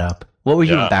bring that up. What were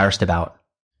you embarrassed about?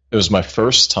 It was my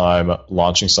first time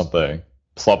launching something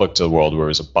public to the world where it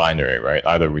was a binary, right?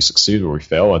 Either we succeed or we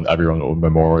fail, and everyone will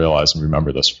memorialize and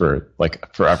remember this for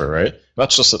forever, right?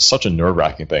 That's just such a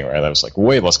nerve-wracking thing, right? I was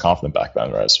way less confident back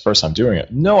then, right? It was the first time doing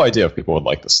it. No idea if people would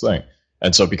like this thing.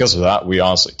 And so because of that, we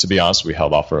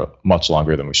held off for much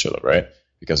longer than we should have, right?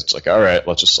 Because it's all right,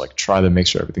 let's just try to make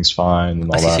sure everything's fine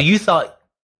and all that. So you thought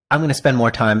I'm going to spend more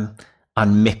time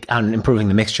on improving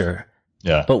the mixture.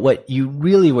 Yeah. But what you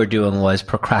really were doing was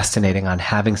procrastinating on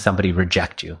having somebody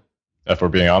reject you. If we're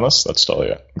being honest, that's totally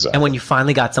it. Exactly. And when you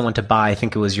finally got someone to buy, I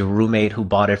think it was your roommate who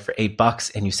bought it for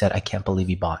 $8, and you said, "I can't believe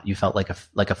he bought." You felt like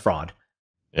a fraud.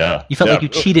 Yeah. You felt like you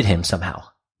cheated him somehow.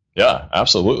 Yeah,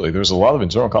 absolutely. There was a lot of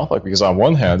internal conflict because on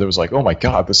one hand, it was like, oh my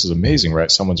God, this is amazing, right?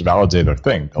 Someone's validated their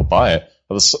thing. They'll buy it.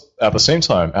 But at the same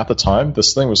time, at the time,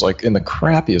 this thing was like in the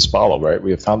crappiest bottle, right?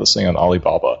 We had found this thing on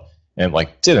Alibaba and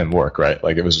like didn't work, right?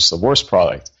 Like it was just the worst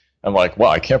product. I'm like, wow,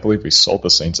 I can't believe we sold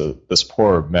this thing to this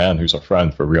poor man who's a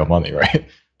friend for real money, right?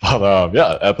 But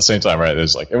yeah, at the same time, right,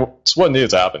 it's like, it's what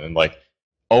needed to happen. And like,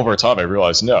 over time, I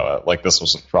realized, no, like this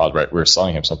wasn't fraud, right? We were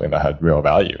selling him something that had real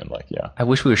value. And like, yeah. I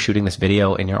wish we were shooting this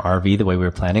video in your RV the way we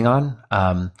were planning on,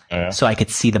 so I could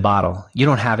see the bottle. You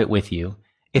don't have it with you.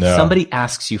 If somebody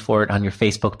asks you for it on your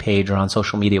Facebook page or on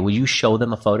social media, will you show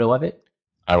them a photo of it?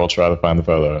 I will try to find the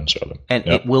photo and show them. And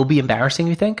it will be embarrassing,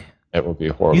 you think? It will be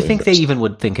horrible. You think they even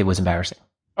would think it was embarrassing?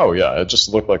 Oh, yeah. It just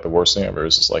looked like the worst thing ever. It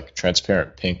was this like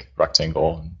transparent pink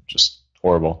rectangle and just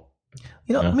horrible.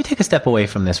 You know, let me take a step away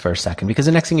from this for a second, because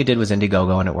the next thing you did was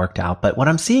Indiegogo and it worked out. But what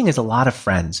I'm seeing is a lot of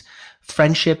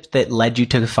friendships that led you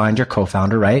to find your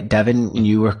co-founder, right? Devin and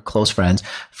you were close friends.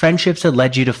 Friendships that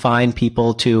led you to find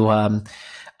people to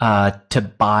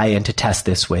buy and to test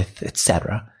this with,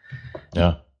 etc.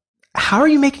 Yeah. How are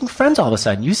you making friends all of a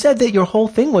sudden? You said that your whole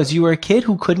thing was you were a kid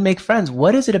who couldn't make friends.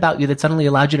 What is it about you that suddenly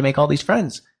allowed you to make all these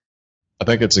friends? I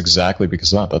think it's exactly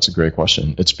because of that. That's a great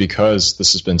question. It's because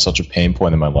this has been such a pain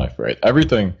point in my life, right?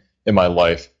 Everything in my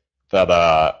life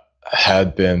that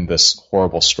had been this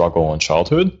horrible struggle in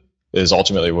childhood is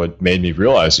ultimately what made me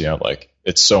realize, you know, like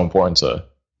it's so important to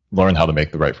learn how to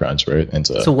make the right friends, right? And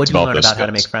to so what did you learn about how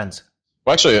to make friends?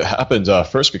 Well, actually, it happened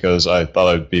first because I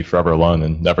thought I'd be forever alone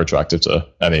and never attracted to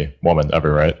any woman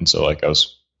ever, right? And so like I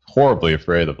was horribly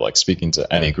afraid of like speaking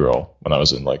to any girl when I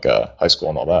was in like high school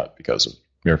and all that because of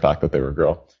mere fact that they were a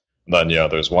girl. And then, you know,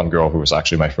 there's one girl who was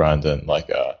actually my friend and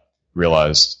like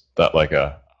realized that like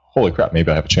holy crap, maybe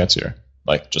I have a chance here.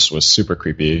 Like just was super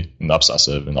creepy and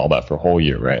obsessive and all that for a whole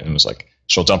year, right? And was like,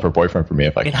 she'll dump her boyfriend for me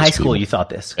if I can. In high school, you thought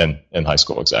this? In high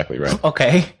school, exactly, right.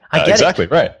 Okay, I get exactly,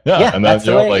 it. Right. Yeah, and then, that's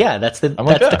the way. Like, yeah, that's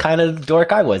the kind of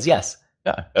dork I was. Yes.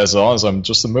 Yeah, as long as I'm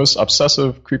just the most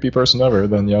obsessive, creepy person ever,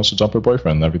 then, you know, she'll dump her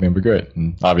boyfriend and everything will be great.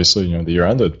 And obviously, you know, the year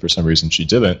ended. For some reason, she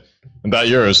didn't. And that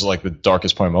year is like the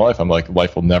darkest point in my life. I'm like,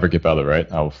 life will never get better,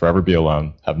 right? I will forever be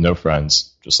alone, have no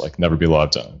friends, just like never be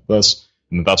loved. And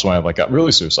that's when I like got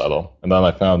really suicidal. And then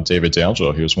I found David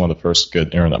D'Angelo. He was one of the first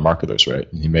good internet marketers,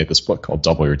 right? And he made this book called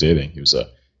Double Your Dating. He was a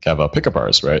kind of a pickup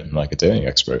artist, right? And like a dating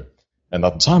expert. And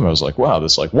at the time, I was like, wow,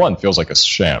 this like one feels like a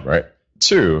sham, right?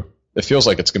 Two, it feels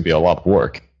like it's going to be a lot of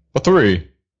work. But three,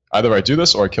 either I do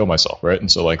this or I kill myself, right?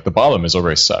 And so like the bottom is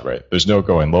already set, right? There's no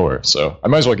going lower. So I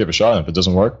might as well give it a shot. And if it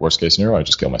doesn't work, worst case scenario, I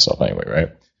just kill myself anyway,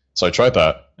 right? So I tried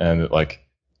that and it like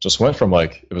just went from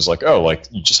like, it was like, oh, like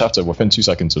you just have to, within 2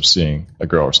 seconds of seeing a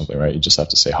girl or something, right? You just have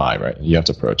to say hi, right? You have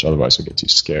to approach, otherwise you'll get too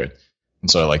scared.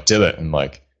 And so I like did it and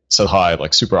like said hi,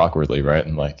 like super awkwardly, right?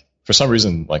 And like for some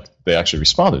reason, like they actually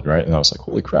responded, right? And I was like,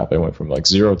 holy crap, I went from like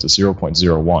 0 to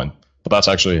 0.01. But that's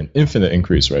actually an infinite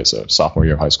increase, right? So sophomore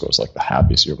year of high school is like the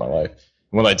happiest year of my life.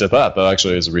 And when I did that, that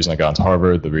actually is the reason I got into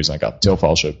Harvard, the reason I got the Thiel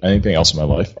Fellowship, anything else in my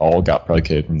life, all got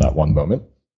predicated from that one moment.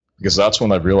 Because that's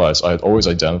when I realized I had always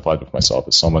identified with myself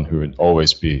as someone who would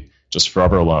always be just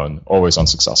forever alone, always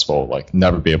unsuccessful, like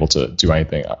never be able to do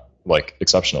anything like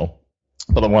exceptional.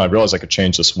 But then when I realized I could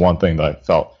change this one thing that I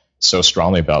felt so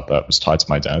strongly about that was tied to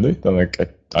my identity, then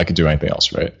like I could do anything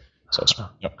else, right? So,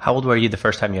 yeah. How old were you the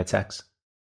first time you had sex?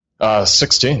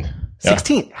 16.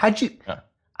 16. Yeah. How'd you? Yeah.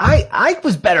 I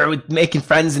was better with making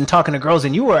friends and talking to girls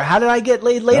than you were. How did I get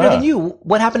laid later than you?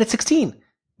 What happened at 16?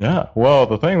 Yeah. Well,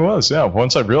 the thing was,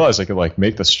 once I realized I could like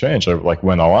make this change, I like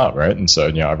went all out, right? And so,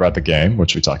 you know, I read the game,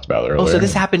 which we talked about earlier. Oh, so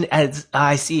this happened as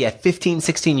I see at 15,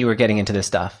 16, you were getting into this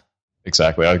stuff.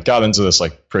 Exactly. I got into this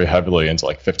like pretty heavily into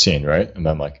like 15, right? And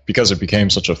then like, because it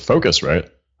became such a focus, right?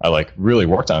 I like really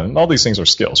worked on it. And all these things are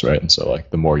skills, right? And so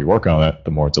like the more you work on it, the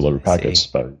more deliberate practice.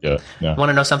 But yeah. Want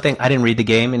to know something? I didn't read the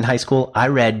game in high school. I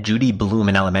read Judy Blume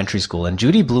in elementary school, and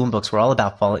Judy Blume books were all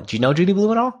about falling. Do you know Judy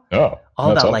Blume at all? Oh,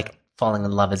 all about like falling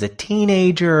in love as a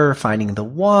teenager, finding the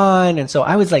one. And so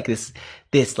I was like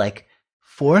this like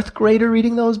fourth grader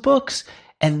reading those books.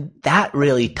 And that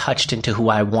really touched into who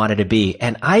I wanted to be.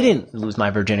 And I didn't lose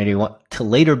my virginity till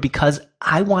later because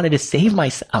I wanted to save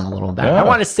myself. I'm a little embarrassed. I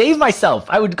wanted to save myself.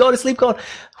 I would go to sleep going,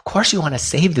 of course you want to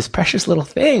save this precious little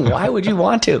thing. Why would you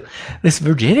want to? This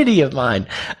virginity of mine.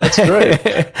 That's great.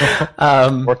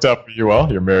 Worked out for you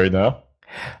well. You're married now.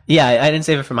 Yeah, I didn't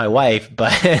save it for my wife,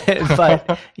 but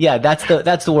but yeah, that's the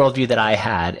worldview that I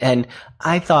had. And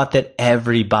I thought that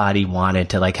everybody wanted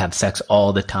to like have sex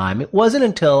all the time. It wasn't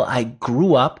until I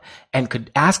grew up and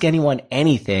could ask anyone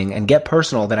anything and get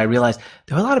personal that I realized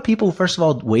there were a lot of people who, first of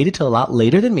all, waited till a lot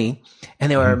later than me.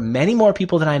 And there were many more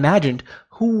people than I imagined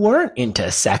who weren't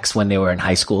into sex when they were in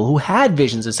high school, who had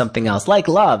visions of something else like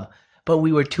love, but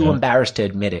we were too embarrassed to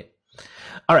admit it.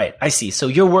 All right, I see. So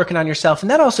you're working on yourself, and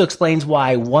that also explains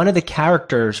why one of the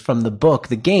characters from the book,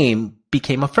 the game,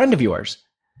 became a friend of yours.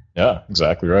 Yeah,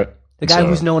 exactly right. The guy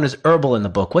who's known as Herbal in the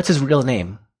book. What's his real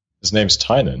name? His name's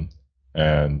Tynan.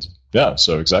 And yeah,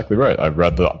 so exactly right. I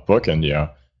read the book, and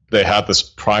they had this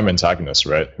prime antagonist,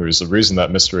 right? Who's the reason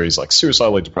that Mystery is like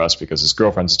suicidally depressed because his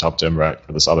girlfriend's dumped him, right,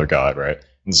 for this other guy, right?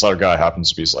 And this other guy happens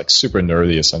to be this, like super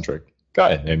nerdy, eccentric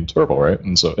guy named Herbal, right?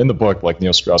 And so in the book, like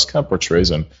Neil Strauss kind of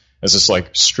portrays him as this like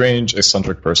strange,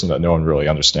 eccentric person that no one really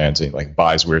understands. He like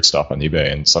buys weird stuff on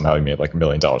eBay, and somehow he made like $1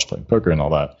 million playing poker and all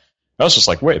that. I was just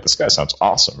like, wait, this guy sounds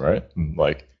awesome, right? And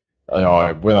like,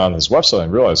 I went on his website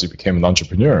and realized he became an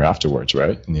entrepreneur afterwards,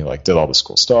 right? And he like did all this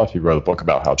cool stuff. He wrote a book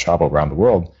about how to travel around the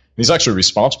world. And he's actually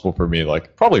responsible for me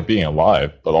like probably being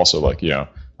alive, but also like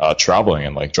traveling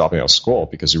and like dropping out of school,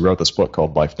 because he wrote this book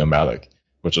called Life Nomadic,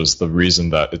 which is the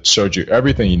reason that it showed you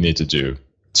everything you need to do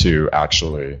to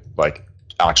actually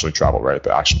travel, right?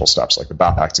 The actionable steps, like the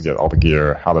backpack to get all the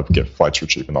gear, how to get flights for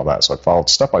cheap and all that. So I followed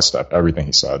step by step everything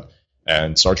he said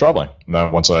and started traveling. And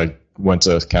then once I went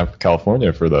to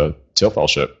California for the Thiel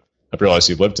Fellowship, I realized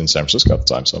he lived in San Francisco at the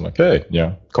time. So I'm like, hey,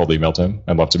 cold emailed him.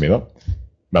 I'd love to meet up.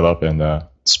 Met up and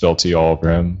spilled tea all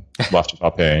over him, left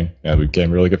without paying, and we became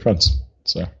really good friends.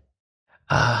 So,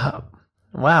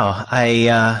 wow.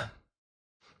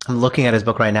 I'm looking at his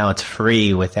book right now. It's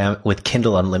free with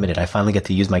Kindle Unlimited. I finally get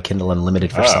to use my Kindle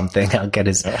Unlimited for something. I'll get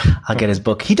his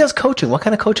book. He does coaching. What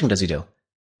kind of coaching does he do?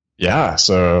 Yeah,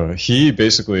 so he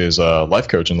basically is a life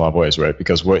coach in a lot of ways, right?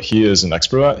 Because what he is an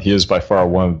expert at, he is by far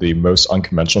one of the most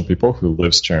unconventional people who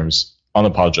lives terms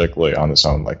unapologetically on his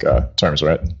own terms,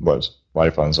 right? Lives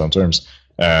life on his own terms.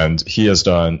 And he is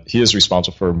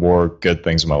responsible for more good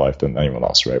things in my life than anyone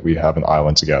else, right? We have an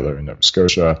island together in Nova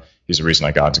Scotia. He's the reason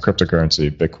I got into cryptocurrency,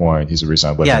 Bitcoin. He's the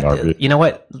reason I live in RV. You know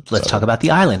what? Let's talk about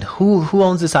the island. Who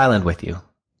owns this island with you?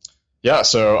 Yeah,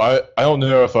 so I don't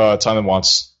know if Tynan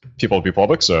wants people to be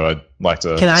public, so I'd like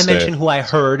to. Can I mention who I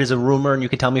heard is a rumor, and you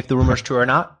can tell me if the rumor is true or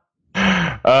not?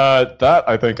 That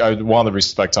I think I want to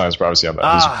respect Tynan's privacy on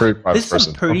that. He's a pretty private person. There's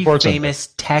some pretty famous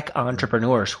tech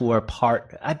entrepreneurs who are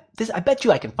part. I bet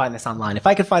you I can find this online. If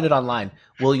I can find it online,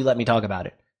 will you let me talk about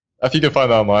it? If you can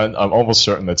find it online, I'm almost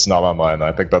certain it's not online.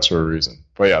 I think that's for a reason.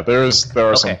 But yeah, there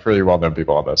are some pretty well-known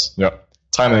people on this. Yeah,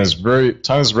 Tynan is very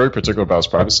particular about his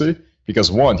privacy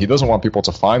because one, he doesn't want people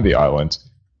to find the island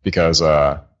because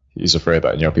he's afraid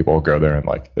that people will go there and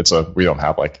we don't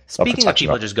have Speaking of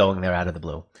people just going there out of the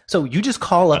blue, so you just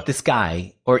call up this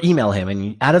guy or email him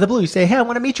and out of the blue you say, hey, I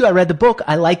want to meet you. I read the book.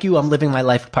 I like you. I'm living my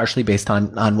life partially based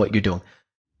on what you're doing.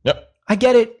 Yep. I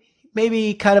get it.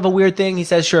 Maybe kind of a weird thing. He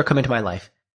says, sure, come into my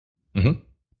life. Mm-hmm.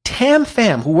 Tam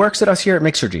Pham, who works at us here at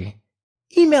Mixergy,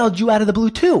 emailed you out of the blue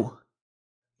too.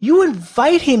 You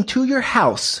invite him to your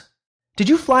house. Did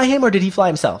you fly him or did he fly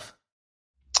himself?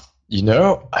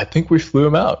 I think we flew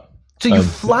him out. So you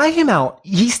fly him out.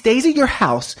 He stays at your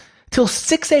house till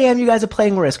 6 a.m. You guys are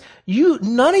playing Risk.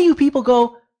 None of you people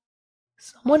go,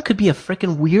 someone could be a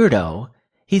freaking weirdo.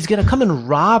 He's going to come and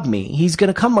rob me. He's going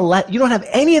to come you don't have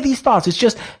any of these thoughts. It's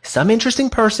just some interesting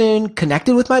person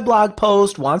connected with my blog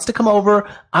post, wants to come over.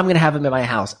 I'm going to have him at my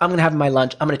house. I'm going to have him my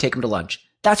lunch. I'm going to take him to lunch.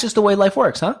 That's just the way life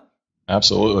works, huh?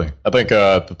 Absolutely. I think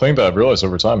the thing that I've realized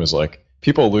over time is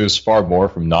people lose far more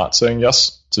from not saying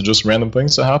yes to just random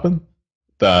things that happen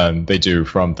than they do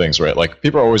from things, right?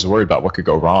 People are always worried about what could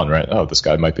go wrong, right? Oh, this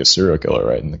guy might be a serial killer,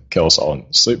 right? And kill us all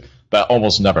in sleep. That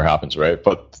almost never happens, right?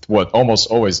 But what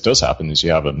almost always does happen is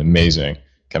you have an amazing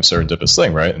kind of serendipitous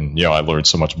thing, right? And, I learned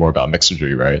so much more about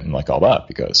Mixergy, right? And all that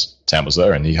because Tam was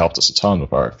there and he helped us a ton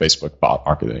with our Facebook bot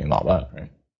marketing and all that, right?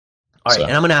 All right,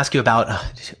 and I'm going to ask you about,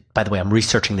 by the way, I'm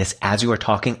researching this as you were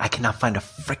talking. I cannot find a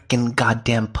freaking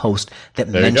goddamn post that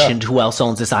mentioned who else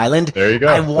owns this island. There you go.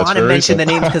 I want to mention the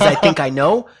names because I think I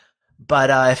know, but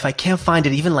if I can't find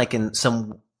it, even in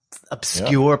some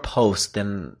obscure post,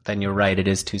 then you're right. It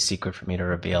is too secret for me to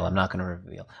reveal. I'm not going to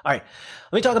reveal. All right.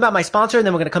 Let me talk about my sponsor, and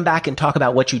then we're going to come back and talk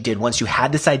about what you did once you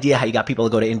had this idea, how you got people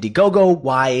to go to Indiegogo,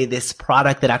 why this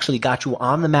product that actually got you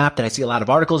on the map that I see a lot of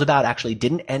articles about actually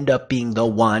didn't end up being the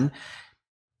one.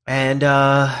 And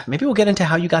maybe we'll get into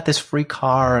how you got this free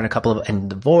car and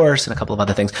divorce and a couple of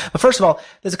other things. But first of all,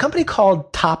 there's a company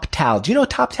called Toptal. Do you know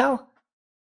Toptal?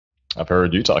 I've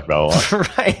heard you talk about it a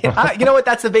lot. Right. You know what?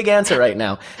 That's the big answer right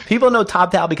now. People know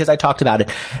Toptal because I talked about it.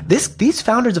 These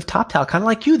founders of Toptal, kind of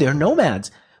like you, they're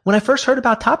nomads. When I first heard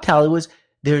about Toptal, it was,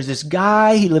 there's this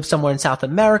guy, he lives somewhere in South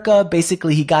America.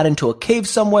 Basically, he got into a cave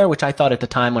somewhere, which I thought at the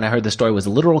time when I heard the story was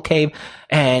a literal cave.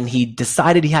 And he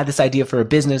decided he had this idea for a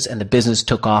business, and the business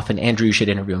took off, and Andrew, you should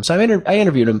interview him. So I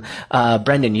interviewed him,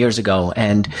 Brendan, years ago.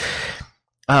 And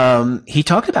he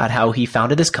talked about how he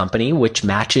founded this company which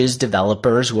matches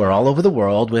developers who are all over the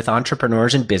world with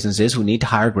entrepreneurs and businesses who need to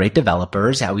hire great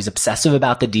developers, how he's obsessive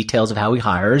about the details of how he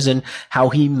hires and how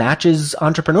he matches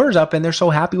entrepreneurs up, and they're so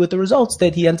happy with the results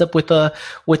that he ends up with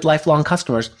lifelong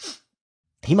customers.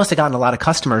 He must have gotten a lot of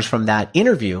customers from that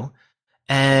interview.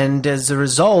 And as a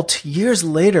result, years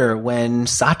later, when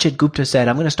Sachit Gupta said,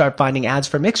 I'm going to start finding ads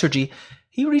for Mixergy,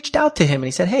 he reached out to him and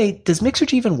he said, hey, does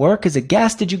Mixergy even work as a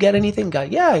guest? Did you get anything? Guy,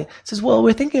 yeah. He says, well,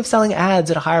 we're thinking of selling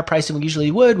ads at a higher price than we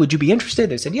usually would. Would you be interested?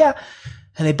 They said, yeah.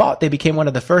 And they became one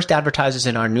of the first advertisers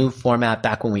in our new format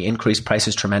back when we increased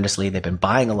prices tremendously. They've been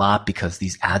buying a lot because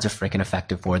these ads are freaking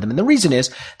effective for them. And the reason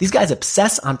is these guys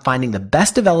obsess on finding the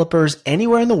best developers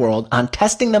anywhere in the world, on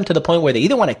testing them to the point where they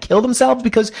either want to kill themselves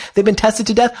because they've been tested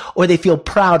to death, or they feel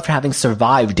proud for having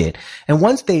survived it. And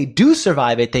once they do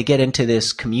survive it, they get into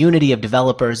this community of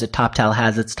developers that Toptal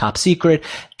has. It's top secret.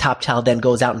 Toptal then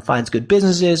goes out and finds good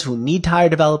businesses who need to hire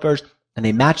developers, and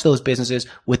they match those businesses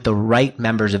with the right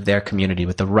members of their community,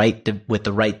 with the right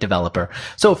developer.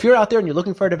 So if you're out there and you're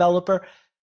looking for a developer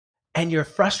and you're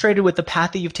frustrated with the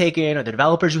path that you've taken, or the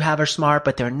developers you have are smart,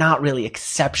 but they're not really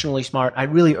exceptionally smart, I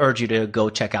really urge you to go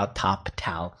check out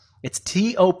Toptal. It's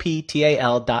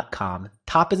Toptal.com.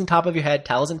 Top is in top of your head.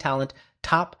 Tal is in talent.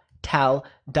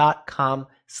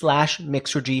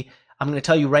 Toptal.com/Mixergy. I'm going to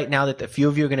tell you right now that a few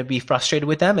of you are going to be frustrated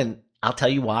with them, and I'll tell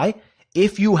you why.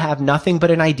 If you have nothing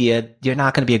but an idea, you're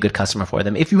not going to be a good customer for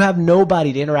them. If you have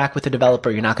nobody to interact with a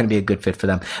developer, you're not going to be a good fit for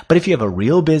them. But if you have a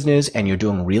real business and you're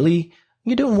doing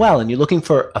well and you're looking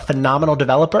for a phenomenal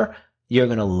developer, you're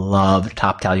going to love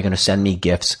Toptal. You're going to send me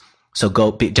gifts. So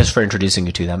just for introducing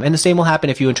you to them. And the same will happen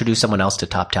if you introduce someone else to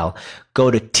Toptal.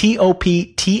 Go to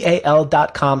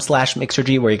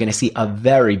Toptal.com/Mixergy, where you're going to see a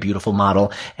very beautiful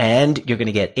model, and you're going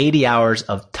to get 80 hours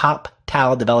of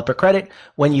Toptal developer credit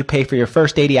when you pay for your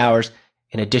first 80 hours,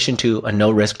 in addition to a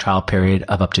no-risk trial period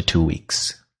of up to 2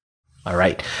 weeks. All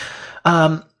right.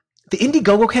 The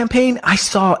Indiegogo campaign I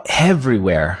saw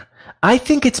everywhere. I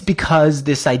think it's because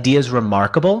this idea is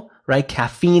remarkable, right?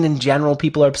 Caffeine in general,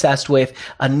 people are obsessed with.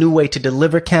 A new way to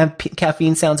deliver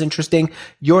caffeine sounds interesting.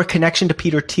 Your connection to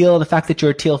Peter Thiel, the fact that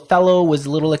you're a Thiel Fellow, was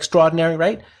a little extraordinary,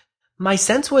 right? My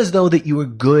sense was, though, that you were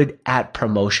good at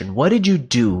promotion. What did you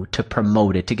do to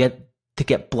promote it, to get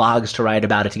blogs to write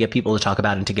about it, to get people to talk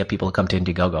about it, and to get people to come to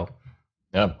Indiegogo?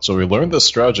 Yeah, so we learned this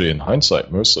strategy in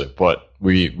hindsight mostly, but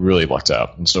we really lucked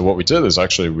out. And so what we did is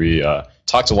actually we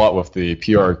talked a lot with the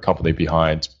PR company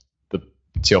behind the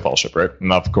Thiel Fellowship, right?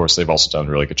 And of course, they've also done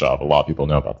a really good job. A lot of people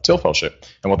know about the Thiel Fellowship.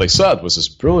 And what they said was this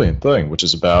brilliant thing, which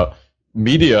is about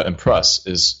media and press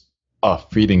is a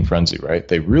feeding frenzy, right?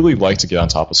 They really like to get on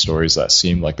top of stories that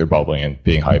seem like they're bubbling and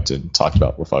being hyped and talked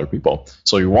about with other people.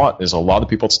 So what you want is a lot of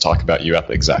people to talk about you at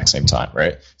the exact same time,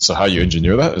 right? So how you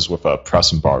engineer that is with a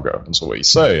press embargo. And so what you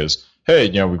say is, hey,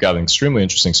 we've got an extremely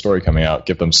interesting story coming out.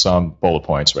 Give them some bullet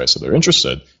points, right? So they're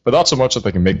interested, but not so much that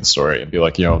they can make the story and be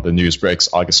like, the news breaks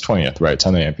August 20th, right?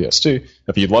 10 a.m. PST.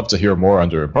 If you'd love to hear more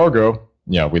under embargo,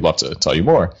 we'd love to tell you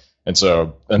more. And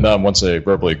then once they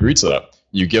verbally agree to that,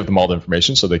 you give them all the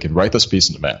information so they can write this piece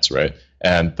in advance, right?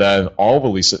 And then all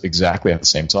release it exactly at the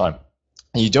same time.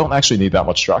 And you don't actually need that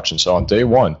much traction. So on day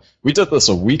one, we did this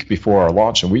a week before our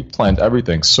launch, and we planned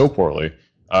everything so poorly.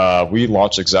 We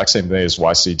launched the exact same day as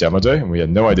YC Demo Day, and we had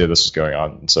no idea this was going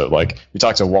on. And so, we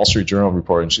talked to a Wall Street Journal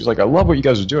reporter, and she's like, I love what you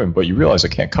guys are doing, but you realize I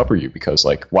can't cover you because,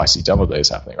 YC Demo Day is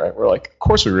happening, right? We're like, of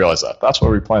course we realize that. That's why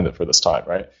we planned it for this time,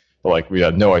 right? But we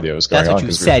had no idea what was going on. That's what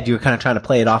you said. You were kind of trying to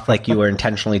play it off like you were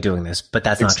intentionally doing this, but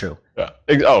that's not true. Yeah.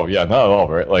 Oh, yeah, not at all,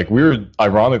 right? We were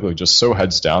ironically just so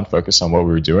heads down focused on what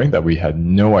we were doing that we had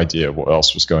no idea what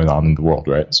else was going on in the world,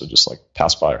 right? So just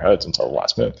passed by our heads until the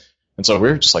last minute. And so we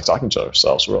were just talking to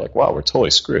ourselves. We're like, wow, we're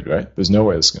totally screwed, right? There's no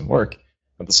way this can work.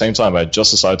 At the same time, I just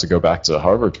decided to go back to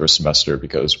Harvard for a semester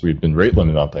because we'd been rate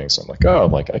limited on things. So I'm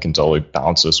like, I can totally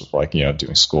balance this with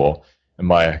doing school. And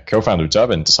my co-founder,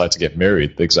 Devin, decided to get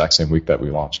married the exact same week that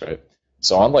we launched, right?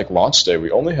 So on launch day,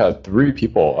 we only had 3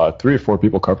 or 4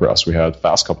 people cover us. We had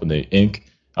Fast Company, Inc.,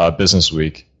 Business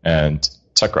Week, and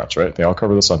TechCrunch, right? They all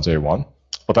covered us on day one.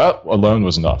 But that alone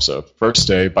was enough. So first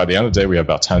day, by the end of the day, we had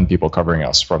about 10 people covering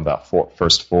us from that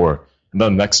first 4. And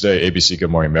then the next day, ABC Good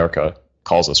Morning America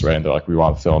calls us, right? And they're like, we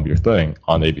want to film your thing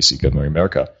on ABC Good Morning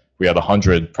America. we had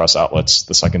 100 press outlets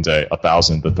the second day,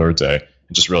 1,000 the third day.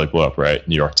 It just really blew up, right?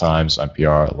 New York Times,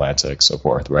 NPR, Atlantic, so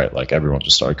forth, right? Like everyone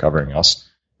just started covering us.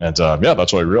 And yeah,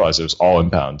 that's what we realized. It was all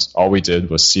inbound. All we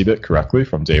did was seed it correctly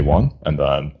from day one. And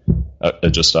then it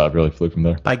just really flew from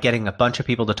there. By getting a bunch of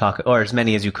people to talk, or as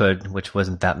many as you could, which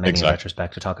wasn't that many Exactly. in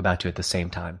retrospect, to talk about you at the same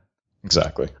time.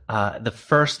 Exactly. The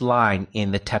first line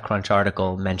in the TechCrunch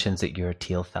article mentions that you're a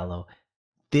Thiel Fellow.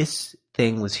 This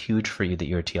thing was huge for you that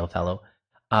you're a Thiel Fellow.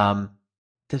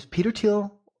 Does Peter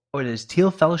Thiel or does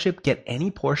Thiel Fellowship get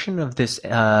any portion of this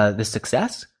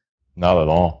success? Not at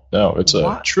all. No, it's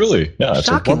truly, yeah, it's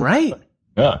shocking, right?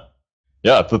 Yeah.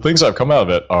 Yeah, the things that have come out of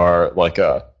it are like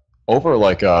over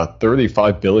like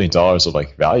 $35 billion of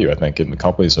like value, I think, in the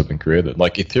companies that have been created.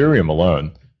 Like Ethereum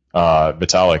alone,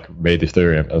 Vitalik made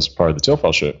Ethereum as part of the Thiel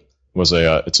Fellowship. It's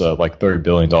a like $30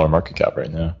 billion market cap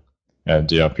right now. And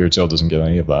yeah, Peter Thiel doesn't get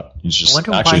any of that. He's just I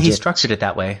wonder why he structured it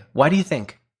that way. Why do you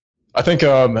think? I think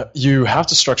you have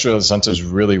to structure the incentives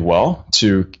really well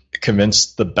to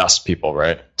convince the best people,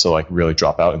 right, to like really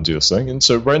drop out and do this thing. And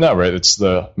so right now, right, it's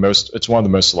one of the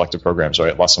most selective programs,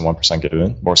 right? Less than 1% get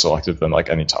in, more selective than like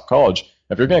any top college.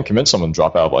 If you're going to convince someone to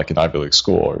drop out of like an Ivy League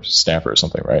school or Stanford or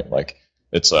something, right, like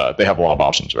it's they have a lot of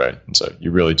options, right? And so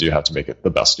you really do have to make it the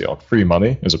best deal. Free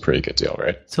money is a pretty good deal,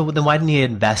 right? So then why didn't he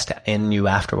invest in you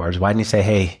afterwards? Why didn't he say,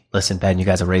 hey, listen, Ben, you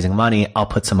guys are raising money. I'll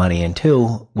put some money in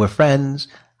too. We're friends.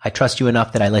 I trust you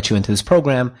enough that I let you into this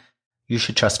program. You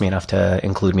should trust me enough to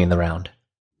include me in the round.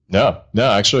 No,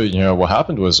 actually, what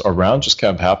happened was a round just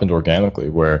kind of happened organically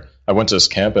where I went to this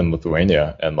camp in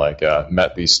Lithuania and like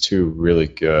met these two really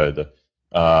good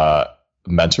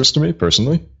mentors to me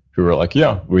personally who were like,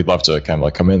 yeah, we'd love to kind of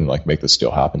like come in and like make this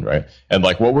deal happen, right? And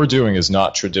like what we're doing is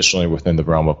not traditionally within the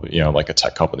realm of, like a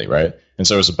tech company, right? And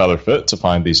so it was a better fit to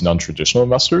find these non-traditional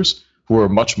investors who are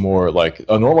much more like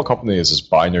a normal company is this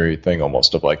binary thing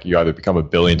almost of like you either become a $1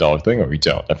 billion thing or you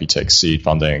don't. If you take seed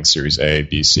funding, Series A,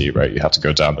 B, C, right, you have to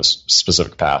go down this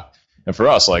specific path. And for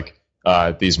us, like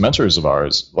these mentors of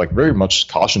ours, like very much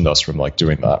cautioned us from like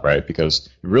doing that, right? Because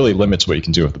it really limits what you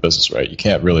can do with the business, right? You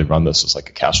can't really run this as like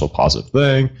a cash flow positive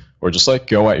thing or just like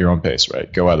go at your own pace,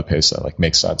 right? Go at a pace that like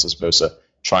makes sense as opposed to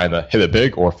trying to hit it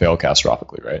big or fail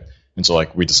catastrophically, right? And so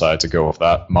like we decided to go with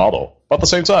that model. But at the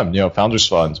same time, Founders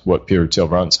Fund, what Peter Thiel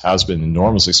runs, has been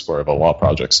enormously supportive of a lot of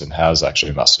projects and has actually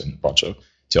invested in a bunch of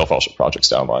Thiel Fellowship projects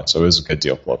down the line. So it was a good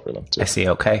deal flow for them too. I see.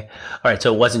 Okay. All right.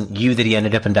 So it wasn't you that he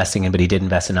ended up investing in, but he did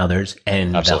invest in others.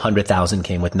 And Absolutely. The 100,000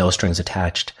 came with no strings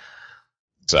attached.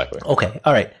 Exactly. Okay.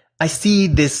 All right. I see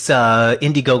this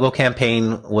Indiegogo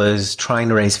campaign was trying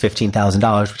to raise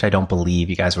 $15,000, which I don't believe.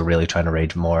 You guys were really trying to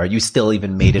raise more. You still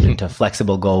even made it into a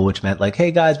flexible goal, which meant like,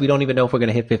 hey guys, we don't even know if we're going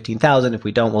to hit 15,000. If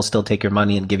we don't, we'll still take your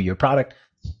money and give you your product.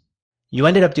 You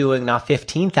ended up doing not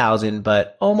 15,000,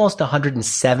 but almost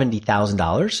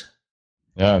 $170,000.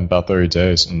 Yeah, in about 30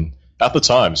 days. And at the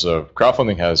time, so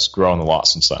crowdfunding has grown a lot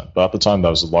since then. But at the time, that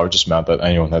was the largest amount that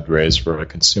anyone had raised for a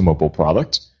consumable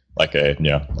product. Like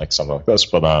something like this.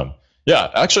 But yeah,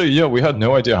 actually, we had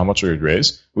no idea how much we would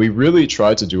raise. We really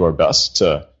tried to do our best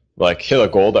to like hit a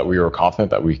goal that we were confident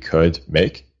that we could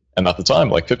make. And at the time,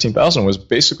 like 15,000 was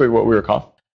basically what we were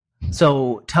confident.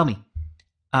 So tell me,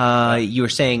 you were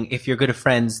saying if you're good at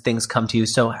friends, things come to you.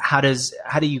 So how does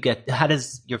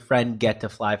your friend get to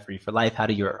fly free for life? How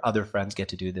do your other friends get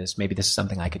to do this? Maybe this is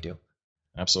something I could do.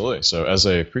 Absolutely. So as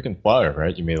a frequent flyer,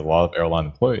 right, you meet a lot of airline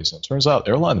employees. And it turns out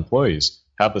airline employees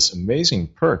have this amazing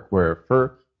perk where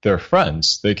for their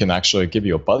friends, they can actually give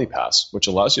you a buddy pass, which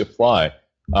allows you to fly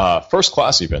first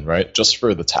class even, right? Just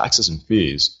for the taxes and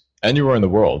fees anywhere in the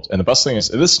world. And the best thing is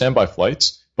it is standby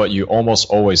flights, but you almost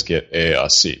always get a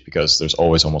seat because there's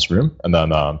always almost room. And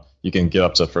then you can get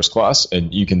up to first class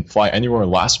and you can fly anywhere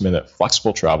last minute,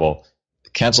 flexible travel.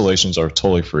 Cancellations are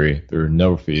totally free. There are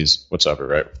no fees whatsoever,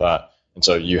 right, with that. And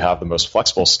so you have the most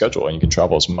flexible schedule and you can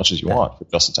travel as much as you want for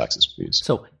just the taxes and fees.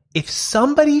 So if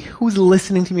somebody who's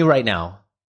listening to me right now,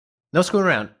 no screwing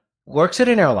around, works at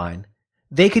an airline,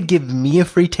 they could give me a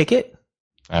free ticket?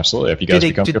 Absolutely. If you guys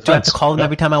become your friends. Do I have to call them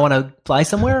every time I want to fly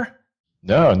somewhere?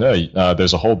 No.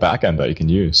 There's a whole back end that you can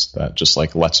use that just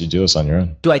like lets you do this on your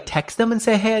own. Do I text them and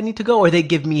say, hey, I need to go? Or they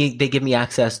give me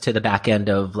access to the back end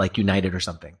of like United or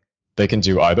something? They can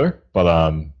do either.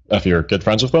 But if you're good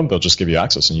friends with them, they'll just give you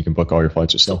access and you can book all your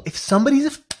flights yourself. So if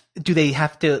somebody's, do they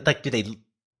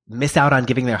miss out on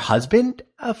giving their husband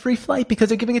a free flight because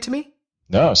they're giving it to me?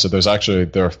 No, so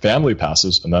there are family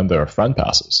passes and then there are friend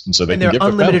passes. And so they can give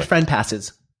unlimited friend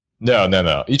passes.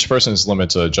 No. Each person is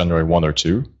limited to generally 1 or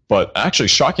 2. But actually,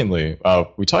 shockingly,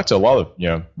 we talked to a lot of,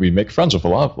 we make friends with a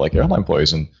lot of like airline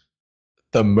employees. And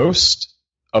the most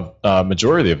a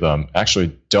majority of them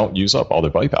actually don't use up all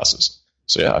their buddy passes.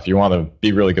 So yeah, if you want to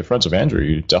be really good friends with Andrew,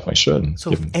 you definitely should.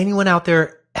 So if anyone out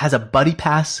there has a buddy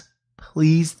pass,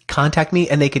 please contact me,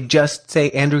 and they could just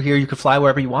say, Andrew here, you can fly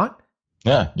wherever you want.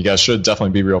 Yeah, you guys should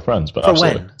definitely be real friends. But for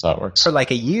absolutely, when? that's how it works. For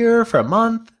like a year, for a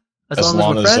month? As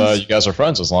long as you guys are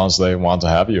friends, as long as they want to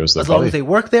have you as their buddy. As long as they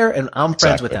work there and I'm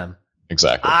friends with them.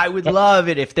 Exactly. I would love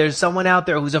it if there's someone out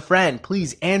there who's a friend.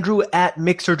 Please,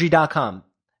 Andrew@Mixergy.com.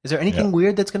 Is there anything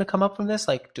weird that's going to come up from this?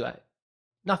 Like,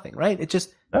 nothing, right? It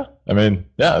just... Yeah, I mean,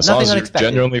 yeah, as long as you're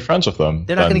genuinely friends with them.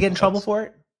 They're not going to get in trouble for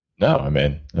it? No, I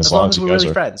mean, as long as you we're guys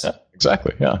really are friends. Yeah,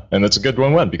 exactly, yeah. And it's a good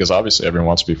win-win because obviously everyone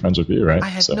wants to be friends with you, right? I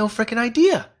had no freaking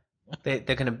idea. I'm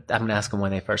going to ask them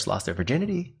when they first lost their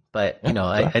virginity. But,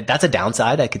 that's a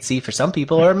downside I could see for some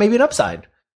people, or maybe an upside.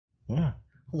 Yeah.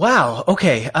 Wow.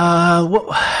 Okay.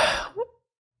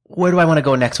 Where do I want to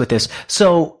go next with this?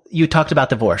 So you talked about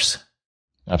divorce.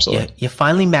 Absolutely. You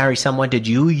finally marry someone. Did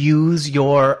you use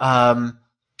your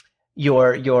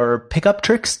pickup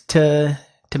tricks to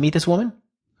meet this woman?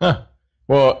 Huh.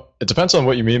 Well, it depends on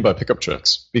what you mean by pickup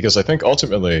tricks, because I think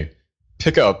ultimately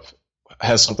pickup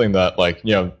has something that, like,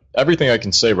 everything I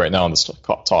can say right now in this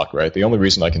talk, right? The only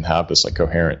reason I can have this like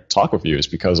coherent talk with you is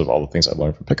because of all the things I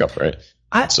learned from pickup, right?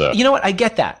 You know what? I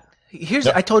get that.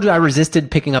 I told you I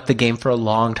resisted picking up the game for a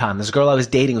long time. This girl I was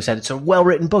dating who said, it's a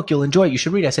well-written book, you'll enjoy it, you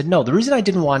should read it. I said, no, the reason I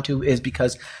didn't want to is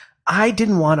because I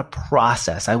didn't want to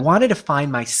process. I wanted to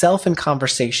find myself in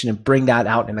conversation and bring that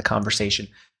out in the conversation.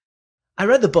 I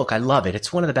read the book. I love it.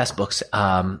 It's one of the best books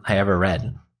I ever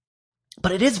read.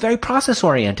 But it is very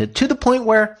process-oriented to the point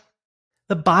where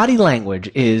the body language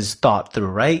is thought through,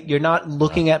 right? You're not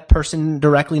looking at person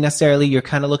directly necessarily. You're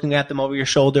kind of looking at them over your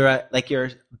shoulder, like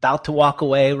you're about to walk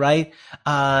away, right?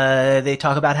 They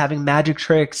talk about having magic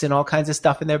tricks and all kinds of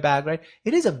stuff in their bag, right?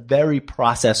 It is a very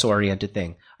process-oriented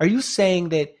thing. Are you saying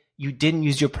that you didn't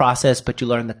use your process, but you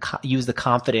learned use the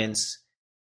confidence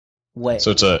way?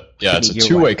 So it's a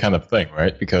two-way kind of thing,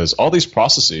 right? Because all these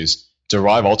processes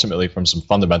derive ultimately from some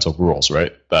fundamental rules,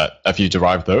 right? That if you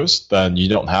derive those, then you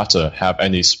don't have to have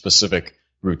any specific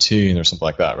routine or something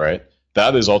like that, right?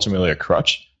 That is ultimately a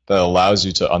crutch that allows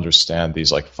you to understand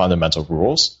these like fundamental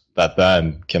rules that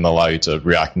then can allow you to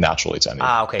react naturally to any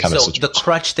kind of situation. So the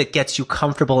crutch that gets you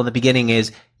comfortable in the beginning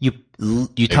is you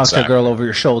talk to a girl over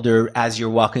your shoulder as you're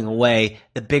walking away.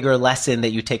 The bigger lesson that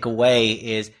you take away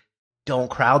is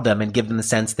don't crowd them and give them the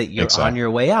sense that you're on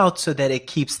your way out, so that it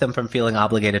keeps them from feeling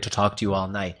obligated to talk to you all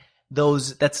night.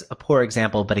 That's a poor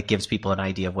example, but it gives people an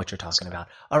idea of what you're talking about.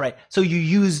 All right. So you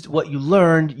used what you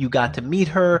learned. You got to meet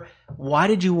her. Why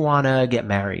did you want to get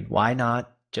married? Why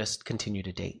not just continue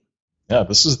to date? Yeah,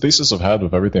 this is a thesis I've had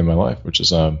with everything in my life, which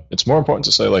is it's more important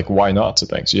to say like why not to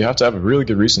things. You have to have a really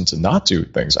good reason to not do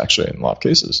things, actually, in a lot of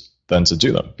cases, than to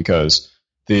do them, because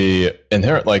the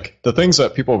inherent, like the things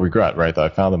that people regret, right, that I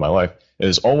found in my life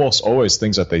is almost always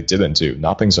things that they didn't do,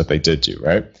 not things that they did do,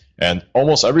 right? And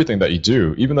almost everything that you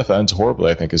do, even if it ends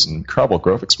horribly, I think is an incredible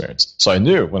growth experience. So I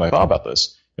knew when I thought about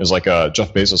this, it was like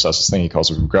Jeff Bezos has this thing he calls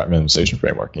a regret minimization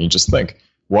framework. And you just think,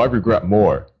 well, I regret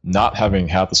more not having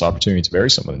had this opportunity to marry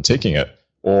someone and taking it,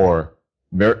 or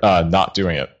not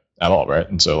doing it at all, right?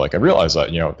 And so like I realized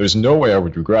that, there's no way I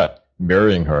would regret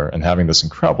marrying her and having this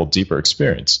incredible, deeper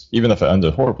experience, even if it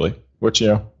ended horribly, which,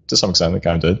 to some extent it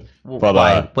kind of did. But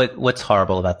why? What's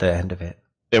horrible about the end of it?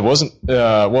 It wasn't,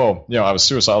 I was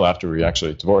suicidal after we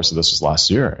actually divorced. So this was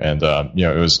last year. And,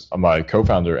 it was my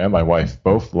co-founder and my wife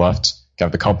both left kind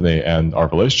of the company and our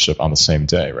relationship on the same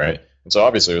day, right? And so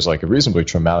obviously it was like a reasonably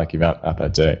traumatic event at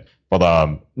that day.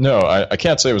 But no, I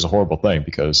can't say it was a horrible thing,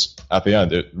 because at the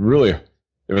end, it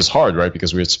was hard, right?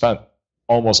 Because we had spent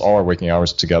almost all our waking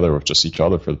hours together with just each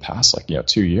other for the past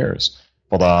 2 years.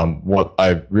 But what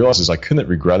I realized is I couldn't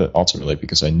regret it ultimately,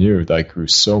 because I knew that I grew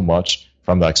so much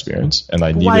from that experience, and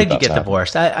I needed that. Why did you get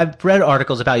divorced? I've read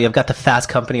articles about you. I've got the Fast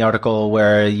Company article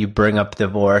where you bring up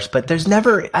divorce, but there's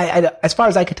never, as far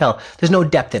as I could tell, there's no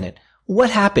depth in it. What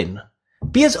happened?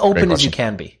 Be as open as you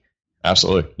can be.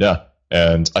 Absolutely, yeah.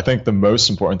 And I think the most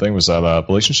important thing was that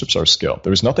relationships are a skill.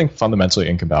 There was nothing fundamentally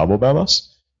incompatible about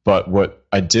us. But what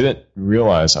I didn't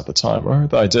realize at the time, or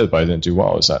that I did, but I didn't do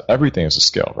well, is that everything is a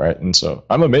skill, right? And so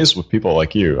I'm amazed with people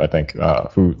like you, I think,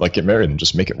 who get married and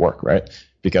just make it work, right?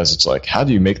 Because it's like, how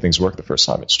do you make things work the first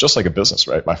time? It's just like a business,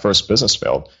 right? My first business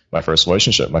failed. My first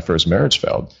relationship, my first marriage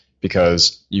failed,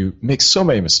 because you make so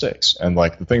many mistakes. And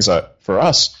like the things that for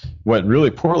us went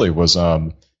really poorly was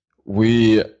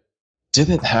we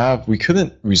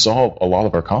couldn't resolve a lot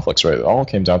of our conflicts, right? It all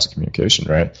came down to communication,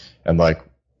 right? And like,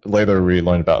 later we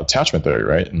learned about attachment theory,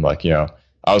 right? And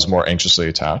I was more anxiously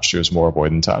attached. She was more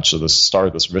avoidant attached. So this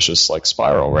started this vicious like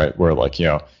spiral, right? Where like,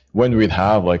 when we'd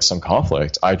have like some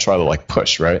conflict, I try to like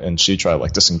push, right? And she try to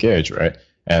like disengage, right?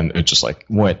 And it just like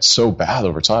went so bad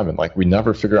over time. And like, we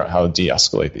never figure out how to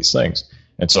de-escalate these things.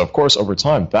 And so of course, over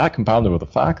time, that compounded with the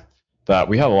fact that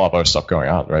we had a lot of other stuff going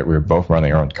on, right? We were both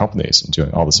running our own companies and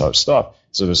doing all this other stuff.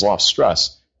 So there's a lot of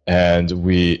stress. And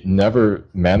we never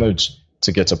managed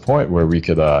to get to a point where we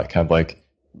could kind of like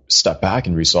step back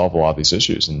and resolve a lot of these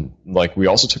issues. And like, we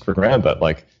also took for granted that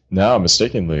like now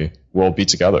mistakenly we'll be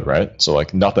together, right? So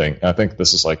like nothing. And I think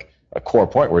this is like a core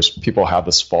point where people have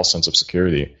this false sense of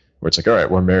security where it's like, all right,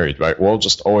 we're married, right? We'll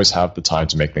just always have the time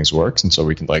to make things work. And so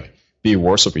we can like be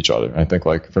worse with each other. And I think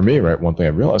like for me, right, one thing I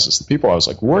realized is the people I was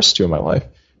like worst to in my life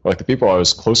were like the people I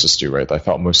was closest to, right? That I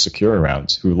felt most secure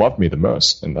around, who loved me the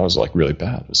most. And that was like really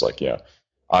bad. It was like,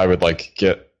 I would like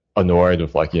get annoyed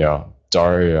with like,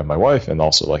 Daria, my wife, and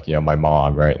also like, my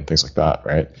mom, right? And things like that,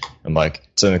 right? And like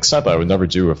to an extent that I would never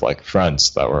do with like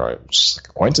friends that were just like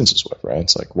acquaintances with, right?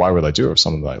 It's like, why would I do it with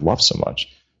someone that I love so much?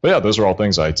 But yeah, those are all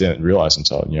things I didn't realize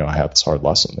until, I had this hard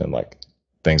lesson and like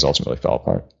things ultimately fell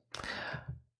apart.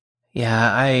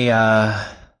 Yeah,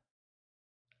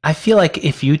 I feel like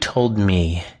if you told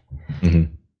me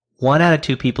 1 out of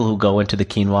 2 people who go into the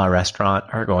quinoa restaurant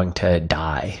are going to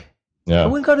die, I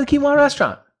wouldn't go to the quinoa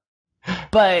restaurant.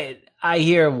 But I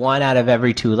hear 1 out of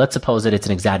every 2, let's suppose that it's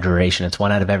an exaggeration, it's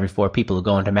 1 out of every 4 people who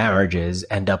go into marriages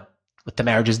end up with the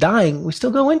marriages dying, we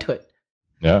still go into it.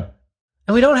 Yeah.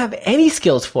 And we don't have any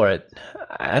skills for it.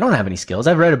 I don't have any skills.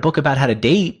 I've read a book about how to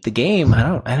date the game. I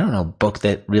don't know a book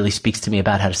that really speaks to me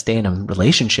about how to stay in a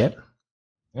relationship.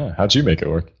 Yeah. How'd you make it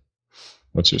work?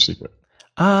 What's your secret?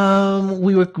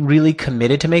 We were really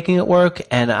committed to making it work,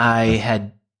 and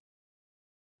I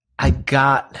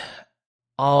got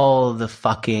all the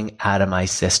fucking out of my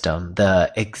system.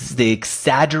 The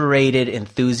exaggerated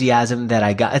enthusiasm that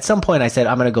I got. At some point I said,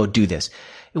 I'm going to go do this.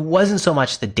 It wasn't so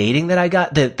much the dating that I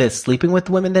got, the sleeping with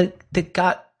women that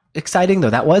got exciting, though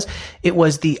it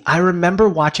was I remember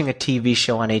watching a TV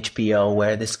show on HBO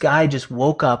where this guy just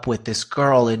woke up with this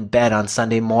girl in bed on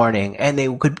Sunday morning, and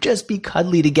they could just be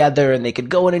cuddly together, and they could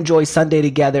go and enjoy Sunday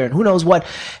together, and who knows what.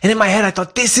 And in my head, I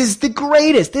thought, this is the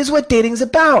greatest. This is what dating's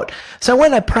about. So I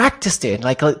went and I practiced it,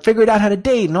 like figured out how to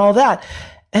date and all that.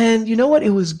 And you know what? It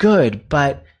was good,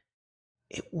 but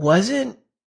it wasn't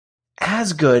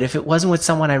as good if it wasn't with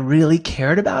someone I really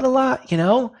cared about a lot,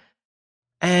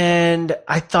 And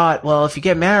I thought, well, if you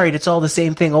get married, it's all the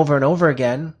same thing over and over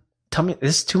again. Tell me,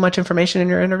 this is too much information in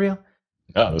your interview?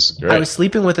 Yeah, this is great. I was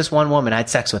sleeping with this one woman. I had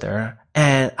sex with her.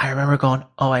 And I remember going,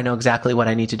 oh, I know exactly what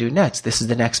I need to do next. This is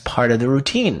the next part of the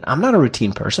routine. I'm not a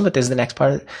routine person, but this is the next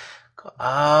part of it.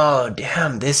 Oh,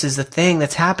 damn, this is the thing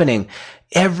that's happening.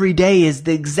 Every day is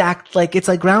the exact, it's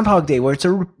like Groundhog Day where it's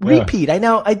a repeat.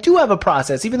 I do have a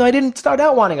process, even though I didn't start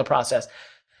out wanting a process.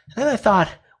 And then I thought,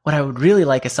 what I would really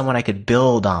like is someone I could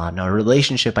build on, a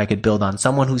relationship I could build on,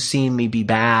 someone who's seen me be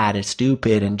bad and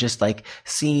stupid and just like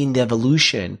seeing the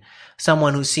evolution,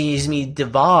 someone who sees me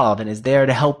devolve and is there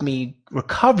to help me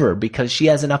recover because she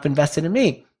has enough invested in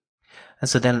me. And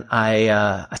so then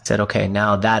I said, okay,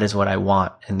 now that is what I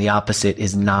want. And the opposite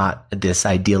is not this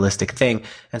idealistic thing.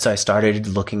 And so I started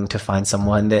looking to find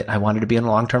someone that I wanted to be in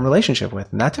a long-term relationship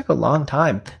with. And that took a long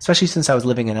time, especially since I was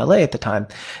living in LA at the time.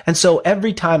 And so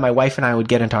every time my wife and I would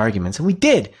get into arguments, and we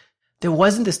did, there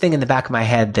wasn't this thing in the back of my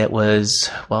head that was,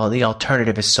 well, the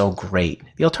alternative is so great.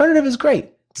 The alternative is great.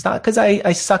 It's not because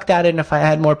I sucked at it, and if I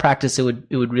had more practice, it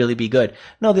would really be good.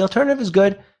 No, the alternative is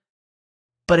good.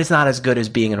 But it's not as good as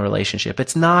being in a relationship.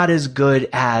 It's not as good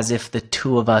as if the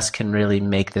two of us can really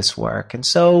make this work. And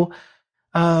so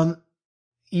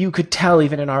you could tell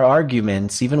even in our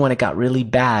arguments, even when it got really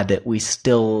bad, that we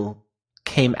still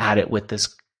came at it with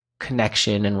this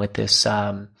connection and with this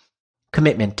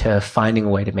commitment to finding a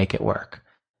way to make it work.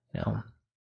 And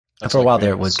for a while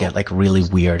there, it would get really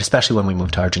weird, especially when we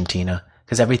moved to Argentina,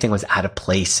 because everything was out of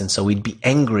place. And so we'd be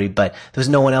angry, but there was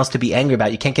no one else to be angry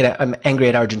about. You can't get angry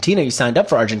at Argentina. You signed up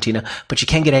for Argentina, but you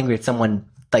can't get angry at someone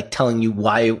telling you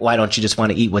why don't you just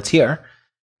want to eat what's here?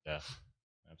 Yeah,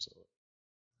 absolutely.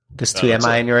 This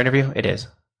TMI in your interview? It is.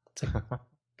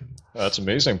 That's an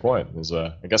amazing point.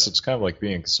 I guess it's kind of like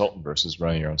being a consultant versus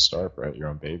running your own startup, right? Your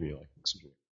own baby, like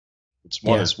Mixergy. It's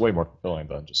one that's way more fulfilling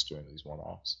than just doing these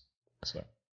one-offs. So.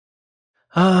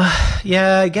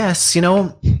 Yeah, I guess, I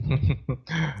don't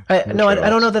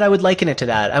know that I would liken it to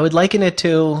that. I would liken it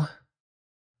to,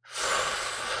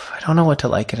 I don't know what to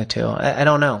liken it to. I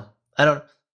don't know. All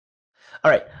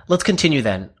right, let's continue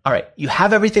then. All right, you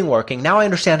have everything working. Now I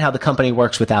understand how the company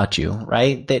works without you,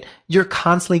 right? That you're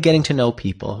constantly getting to know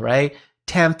people, right?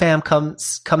 Tam Fam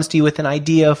comes to you with an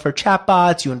idea for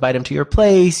chatbots. You invite him to your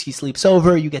place. He sleeps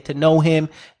over. You get to know him.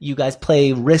 You guys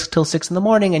play Risk till 6 a.m.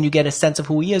 and you get a sense of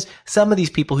who he is. Some of these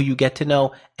people who you get to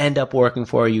know end up working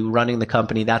for you, running the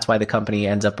company. That's why the company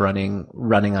ends up running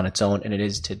on its own, and it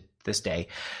is to this day.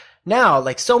 Now,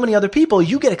 like so many other people,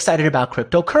 you get excited about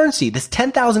cryptocurrency. This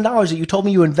 $10,000 that you told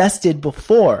me you invested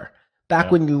before,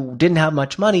 back when you didn't have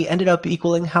much money, ended up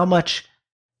equaling how much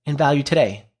in value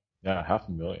today? Yeah,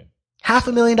 $500,000.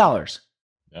 $500,000.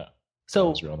 Yeah. So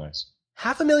that's real nice.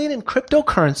 $500,000 in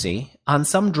cryptocurrency on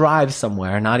some drive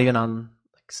somewhere, not even on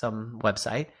like some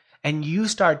website, and you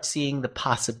start seeing the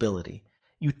possibility.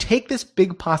 You take this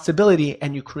big possibility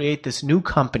and you create this new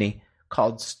company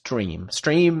called Stream.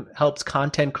 Stream helps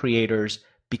content creators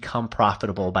become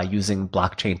profitable by using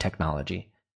blockchain technology.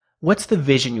 What's the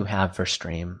vision you have for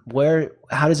Stream?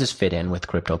 How does this fit in with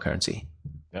cryptocurrency?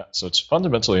 Yeah, so it's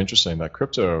fundamentally interesting that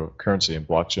cryptocurrency and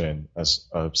blockchain as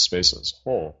a space as a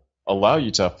whole allow you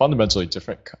to have fundamentally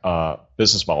different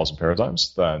business models and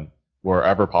paradigms than were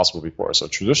ever possible before. So a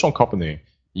traditional company,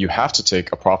 you have to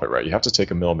take a profit, right? You have to take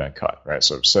a middleman cut, right?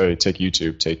 So say take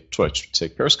YouTube, take Twitch,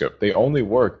 take Periscope. They only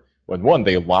work when, one,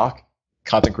 they lock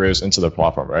content creators into their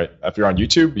platform, right? If you're on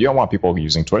YouTube, you don't want people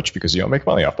using Twitch because you don't make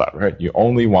money off that, right? You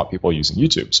only want people using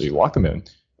YouTube. So you lock them in.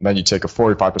 And then you take a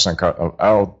 45% cut of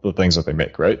all the things that they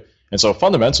make, right? And so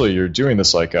fundamentally, you're doing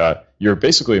this like you're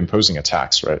basically imposing a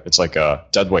tax, right? It's like a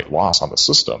deadweight loss on the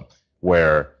system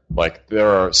where like there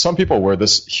are some people where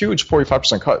this huge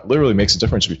 45% cut literally makes a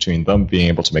difference between them being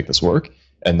able to make this work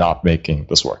and not making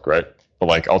this work, right? But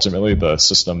like ultimately, the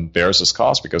system bears this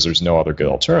cost because there's no other good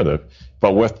alternative.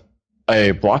 But with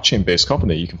a blockchain-based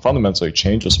company, you can fundamentally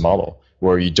change this model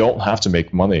where you don't have to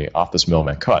make money off this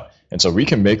middleman cut. And so we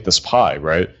can make this pie,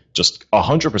 right? Just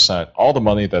 100%, all the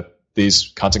money that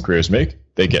these content creators make,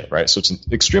 they get, right? So it's an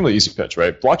extremely easy pitch,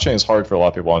 right? Blockchain is hard for a lot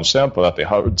of people to understand, but at the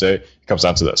end of the day, it comes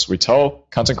down to this. We tell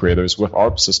content creators with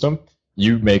our system,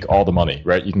 you make all the money,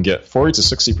 right? You can get 40 to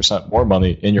 60% more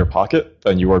money in your pocket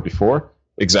than you were before,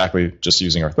 exactly just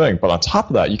using our thing. But on top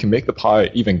of that, you can make the pie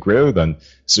even greater than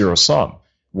zero sum,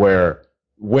 where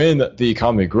when the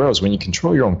economy grows, when you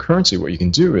control your own currency, what you can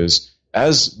do is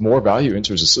as more value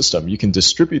enters the system, you can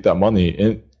distribute that money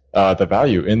in the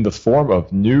value in the form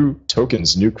of new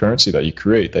tokens, new currency that you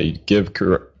create, that you give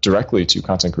directly to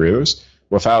content creators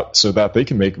so that they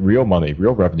can make real money,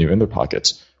 real revenue in their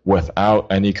pockets without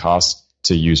any cost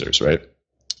to users, right?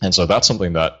 And so that's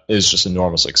something that is just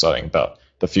enormously exciting about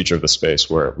the future of the space,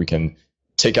 where we can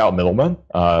take out middlemen,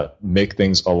 make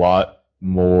things a lot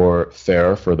more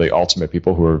fair for the ultimate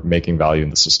people who are making value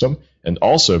in the system, and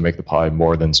also make the pie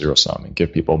more than zero sum and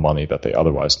give people money that they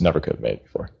otherwise never could have made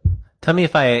before. Tell me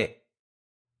if I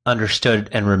understood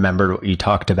and remembered what you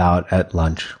talked about at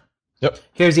lunch. Yep.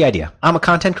 Here's the idea. I'm a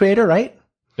content creator, right?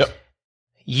 Yep.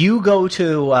 You go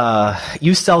to,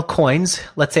 you sell coins,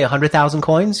 let's say 100,000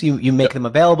 coins. You make them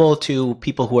available to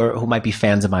people who might be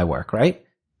fans of my work, right?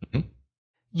 Mm-hmm.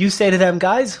 You say to them,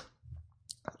 guys,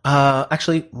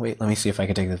 actually, wait, let me see if I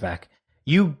can take this back.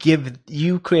 You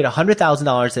create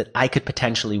 $100,000 that I could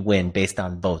potentially win based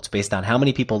on votes, based on how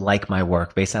many people like my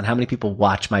work, based on how many people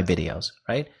watch my videos,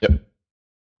 right? Yep.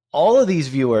 All of these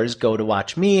viewers go to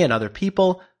watch me and other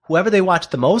people. Whoever they watch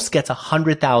the most gets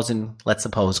 100,000, let's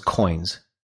suppose, coins.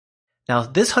 Now,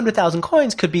 this 100,000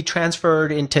 coins could be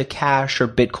transferred into cash or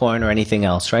Bitcoin or anything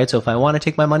else, right? So if I want to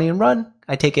take my money and run,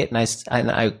 I take it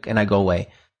and I go away.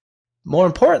 More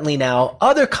importantly now,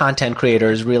 other content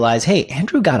creators realize, hey,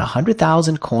 Andrew got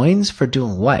 100,000 coins for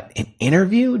doing what? An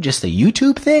interview? Just a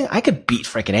YouTube thing? I could beat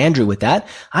frickin' Andrew with that.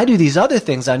 I do these other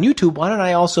things on YouTube. Why don't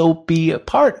I also be a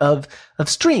part of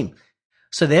Stream?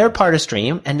 So they're part of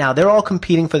Stream, and now they're all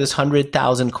competing for this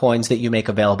 100,000 coins that you make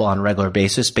available on a regular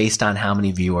basis based on how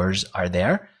many viewers are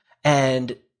there.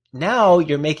 And now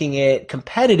you're making it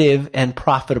competitive and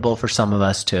profitable for some of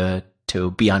us to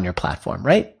be on your platform,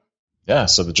 right? Yeah,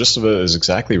 so the gist of it is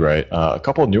exactly right. A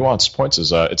couple of nuanced points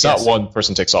is it's not one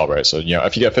person takes all, right? So,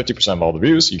 if you get 50% of all the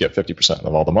views, you get 50%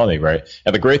 of all the money, right?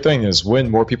 And the great thing is when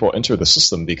more people enter the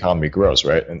system, the economy grows,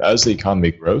 right? And as the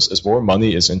economy grows, as more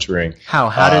money is entering... How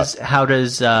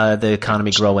does the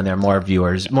economy grow when there are more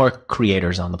viewers, more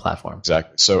creators on the platform?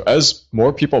 Exactly. So as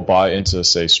more people buy into,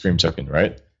 say, Stream Token,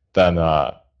 right, then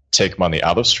take money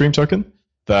out of Stream Token,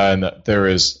 then there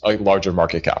is a larger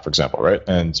market cap, for example, right?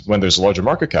 And when there's a larger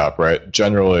market cap, right,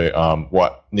 generally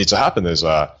what needs to happen is,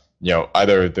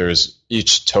 either there's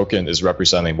each token is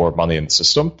representing more money in the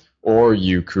system, or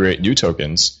you create new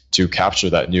tokens to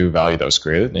capture that new value that was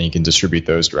created, and you can distribute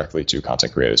those directly to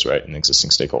content creators, right, and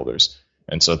existing stakeholders.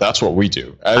 And so that's what we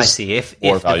do. I see. If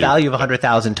the value of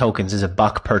 100,000 tokens is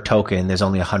 $1 per token, there's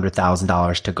only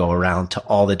 $100,000 to go around to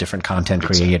all the different content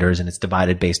creators, and it's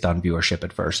divided based on viewership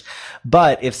at first.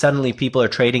 But if suddenly people are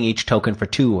trading each token for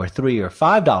 $2 or $3 or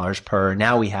 $5 per,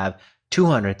 now we have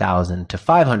 $200,000 to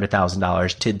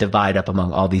 $500,000 to divide up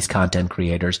among all these content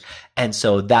creators. And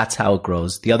so that's how it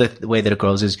grows. The other way that it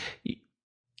grows is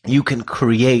you can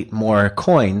create more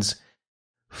coins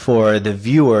for the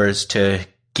viewers to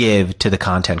give to the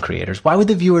content creators. Why would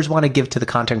the viewers want to give to the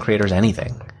content creators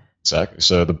anything? Exactly.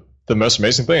 So the most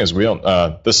amazing thing is we don't,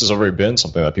 this has already been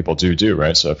something that people do,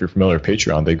 right? So if you're familiar with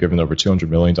Patreon, they've given over $200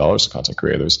 million to content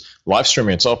creators. Live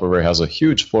streaming itself already has a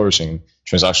huge flourishing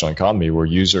transactional economy where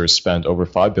users spend over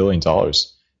 $5 billion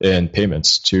in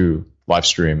payments to live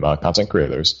stream content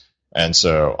creators. And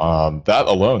so that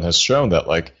alone has shown that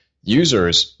like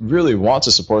users really want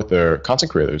to support their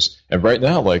content creators. And right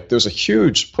now, like there's a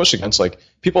huge push against like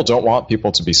people don't want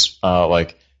people to be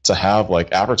like to have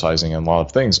like advertising and a lot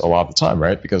of things a lot of the time,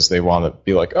 right? Because they want to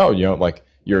be like, oh, you know, like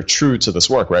you're true to this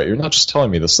work, right? You're not just telling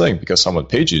me this thing because someone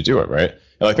paid you to do it, right?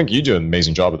 And I think you do an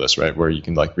amazing job of this, right? Where you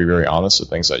can like be very honest with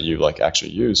things that you like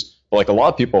actually use. But like a lot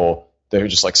of people, they're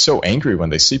just like so angry when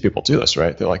they see people do this,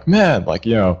 right? They're like, man, like,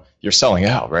 you know, you're selling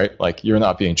out, right? Like you're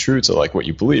not being true to like what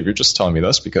you believe. You're just telling me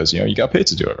this because, you know, you got paid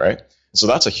to do it, right? So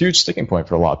that's a huge sticking point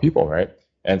for a lot of people, right?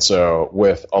 And so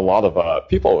with a lot of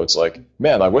people, it's like,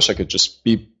 man, I wish I could just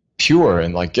be pure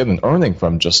and like get an earning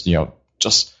from just, you know,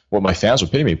 just what my fans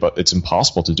would pay me. But it's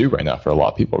impossible to do right now for a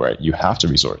lot of people, right? You have to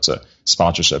resort to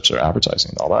sponsorships or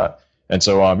advertising and all that. And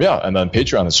so, yeah, and then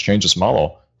Patreon has changed its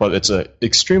model. But it's an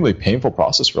extremely painful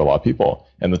process for a lot of people.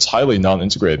 And it's highly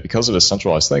non-integrated because of a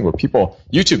centralized thing where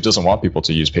YouTube doesn't want people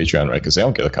to use Patreon, right? Because they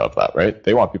don't get a cut of that, right?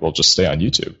 They want people to just stay on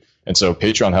YouTube. And so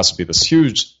Patreon has to be this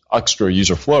huge extra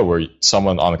user flow where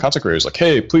someone on the content creator is like,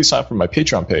 hey, please sign up for my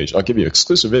Patreon page. I'll give you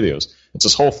exclusive videos. It's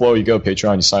this whole flow. You go to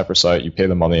Patreon, you sign up for a site, you pay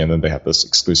the money, and then they have this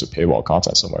exclusive paywall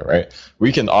content somewhere, right?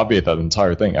 We can obviate that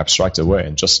entire thing, abstract it away,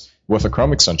 and just with a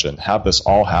Chrome extension, have this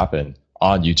all happen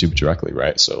on YouTube directly,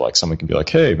 right? So like someone can be like,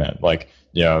 hey man, like,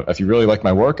 you know, if you really like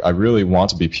my work, I really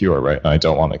want to be pure, right? And I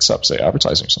don't want to accept, say,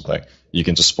 advertising or something. You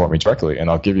can just support me directly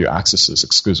and I'll give you access to this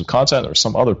exclusive content or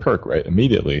some other perk, right?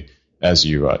 Immediately as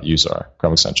you use our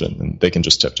Chrome extension, and they can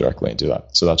just tip directly and do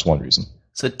that. So that's one reason.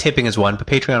 So tipping is one, but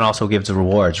Patreon also gives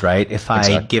rewards, right? If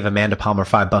I give Amanda Palmer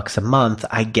 $5 a month,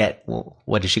 I get, well,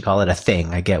 what does she call it? A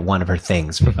thing. I get one of her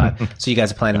things for $5. So you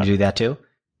guys are planning to do that too?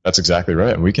 That's exactly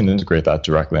right. And we can integrate that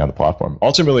directly on the platform.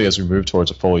 Ultimately, as we move towards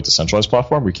a fully decentralized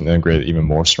platform, we can integrate it even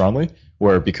more strongly,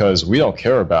 where because we don't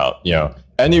care about, you know,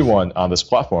 anyone on this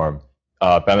platform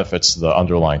benefits the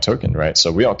underlying token, right?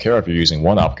 So we don't care if you're using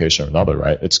one application or another,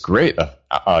 right? It's great if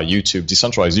YouTube,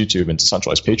 decentralized YouTube and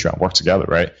decentralized Patreon work together,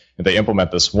 right? And they implement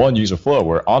this one user flow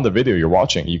where on the video you're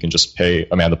watching, you can just pay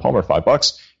Amanda Palmer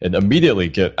 $5 and immediately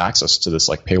get access to this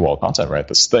like paywall content, right?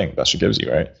 This thing that she gives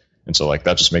you, right? And so like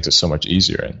that just makes it so much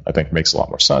easier, and I think makes a lot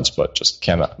more sense, but just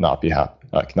cannot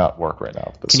work right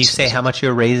now. Can you say how much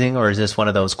you're raising, or is this one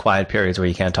of those quiet periods where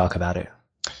you can't talk about it?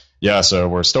 Yeah, so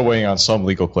we're still waiting on some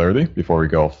legal clarity before we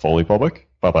go fully public,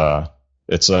 but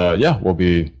it's we'll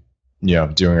be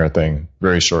doing our thing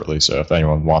very shortly. So if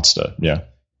anyone wants to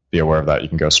be aware of that, you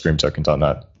can go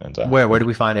streamtoken.net. And where do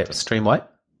we find it? Stream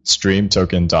what?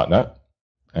 Streamtoken.net.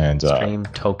 And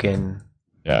Streamtoken.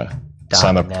 Yeah.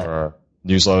 Sign up for our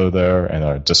newsletter there and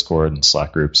our Discord and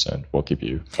Slack groups, and we'll keep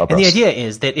you abreast. And the idea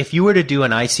is that if you were to do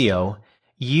an ICO,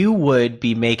 you would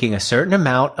be making a certain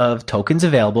amount of tokens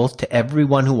available to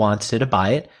everyone who wants to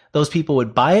buy it. Those people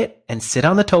would buy it and sit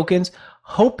on the tokens,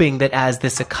 hoping that as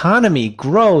this economy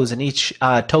grows and each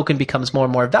token becomes more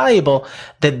and more valuable,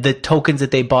 that the tokens that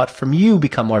they bought from you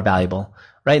become more valuable.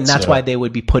 Right? And that's why they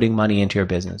would be putting money into your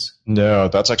business. No,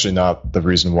 that's actually not the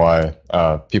reason why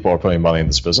people are putting money in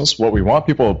this business. What we want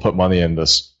people to put money in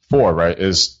this for, right,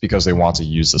 is because they want to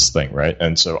use this thing, right?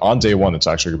 And so on day one, it's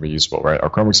actually going to be useful, right? Our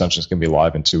Chrome extension is going to be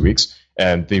live in 2 weeks.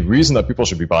 And the reason that people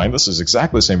should be buying this is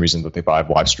exactly the same reason that they buy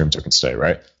live stream tokens today,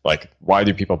 right? Like, why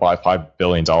do people buy $5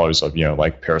 billion of,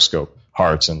 like Periscope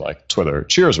hearts and like Twitter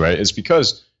cheers, right? It's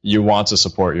because you want to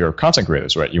support your content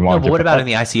creators, right? You want. No, but what about in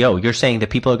the ICO? You're saying that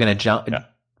people are going to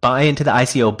buy into the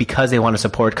ICO because they want to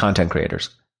support content creators.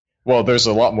 Well, there's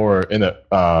a lot more in it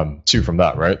too from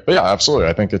that, right? But yeah, absolutely.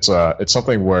 I think it's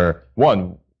something where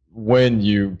when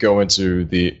you go into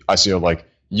the ICO, like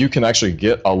you can actually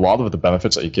get a lot of the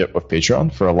benefits that you get with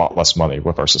Patreon for a lot less money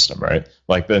with our system, right?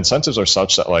 Like the incentives are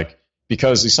such that like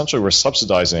because essentially we're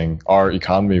subsidizing our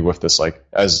economy with this, like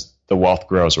as the wealth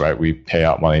grows, right? We pay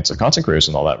out money to content creators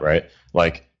and all that, right?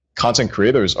 Like content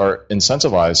creators are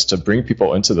incentivized to bring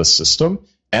people into the system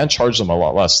and charge them a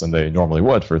lot less than they normally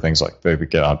would for things like they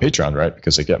would get on Patreon, right?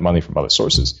 Because they get money from other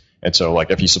sources. And so like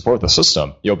if you support the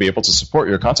system, you'll be able to support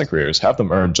your content creators, have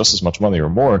them earn just as much money or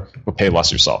more, but pay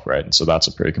less yourself, right? And so that's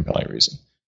a pretty compelling reason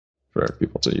for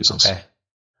people to use this. Okay.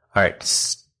 All right.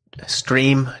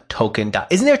 Stream token.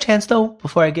 Isn't there a chance though,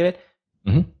 before I give it?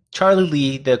 Mm-hmm. Charlie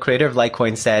Lee, the creator of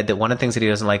Litecoin, said that one of the things that he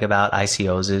doesn't like about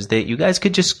ICOs is that you guys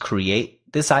could just create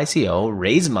this ICO,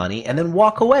 raise money, and then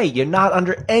walk away. You're not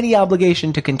under any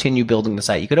obligation to continue building the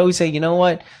site. You could always say, you know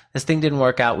what, this thing didn't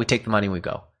work out. We take the money, we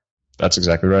go. That's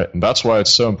exactly right. And that's why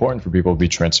it's so important for people to be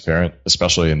transparent,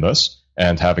 especially in this,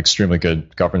 and have extremely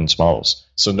good governance models.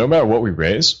 So no matter what we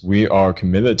raise, we are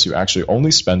committed to actually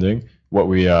only spending what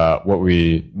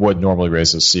we would normally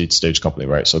raise as a seed stage company,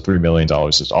 right? So $3 million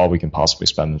is all we can possibly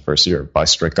spend in the first year by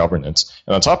strict governance.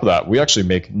 And on top of that, we actually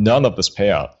make none of this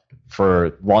payout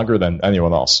for longer than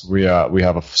anyone else. We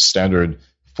have a standard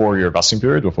 4-year vesting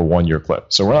period with a 1-year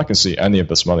clip. So we're not going to see any of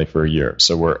this money for a year.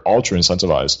 So we're ultra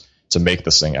incentivized to make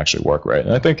this thing actually work, right?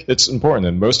 And I think it's important,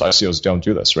 and most ICOs don't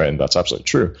do this, right? And that's absolutely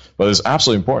true. But it's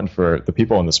absolutely important for the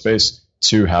people in the space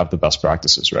to have the best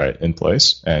practices, right, in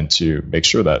place, and to make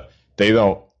sure that they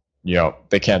don't,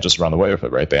 they can't just run away with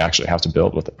it, right? They actually have to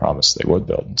build what they promised they would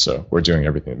build. And so we're doing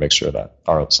everything to make sure that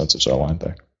our incentives are aligned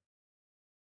there.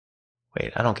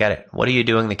 Wait, I don't get it. What are you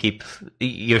doing to keep?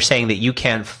 You're saying that you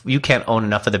can't own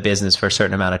enough of the business for a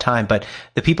certain amount of time, but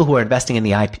the people who are investing in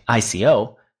the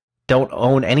ICO don't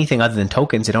own anything other than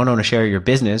tokens. They don't own a share of your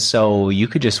business, so you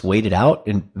could just wait it out,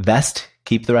 invest,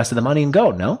 keep the rest of the money, and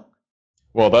go. No.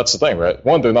 Well, that's the thing, right?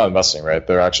 One, they're not investing, right?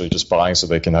 They're actually just buying so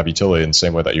they can have utility in the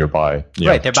same way that you're buying.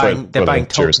 Right, they're buying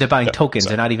tokens.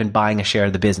 They're not even buying a share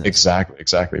of the business.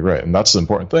 Exactly right. And that's the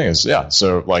important thing is,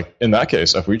 so like in that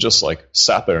case, if we just like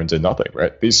sat there and did nothing,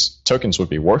 right? These tokens would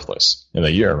be worthless in a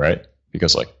year, right?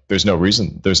 Because like there's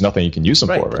nothing you can use them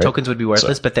for, right? The tokens would be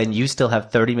worthless, but then you still have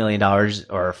 $30 million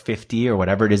or 50 or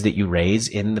whatever it is that you raise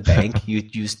in the bank. You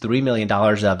use $3 million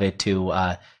of it to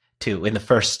in the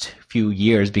first few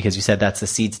years, because you said that's the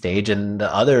seed stage, and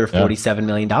the other $47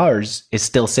 million is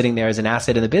still sitting there as an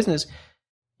asset in the business.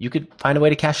 You could find a way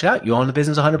to cash it out. You own the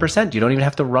business 100%. You don't even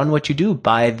have to run what you do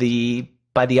by the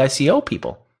ICO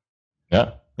people.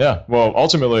 Yeah. Well,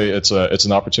 ultimately, it's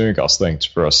an opportunity cost thing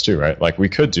for us too, right? Like we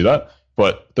could do that.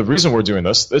 But the reason we're doing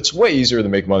this, it's way easier to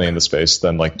make money in the space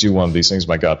than like do one of these things.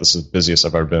 My God, this is the busiest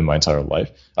I've ever been in my entire life.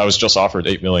 I was just offered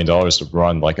 $8 million to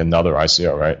run like another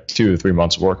ICO, right? 2 to 3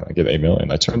 months of work and I get $8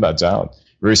 million. I turned that down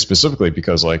very specifically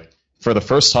because like for the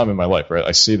first time in my life, right,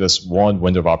 I see this one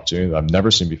window of opportunity that I've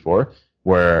never seen before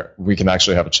where we can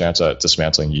actually have a chance at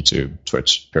dismantling YouTube,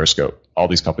 Twitch, Periscope, all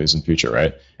these companies in the future,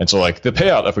 right? And so like the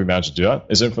payout, if we manage to do that,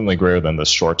 is infinitely greater than this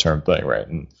short-term thing, right?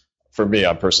 And for me,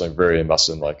 I'm personally very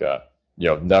invested in like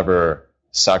never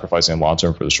sacrificing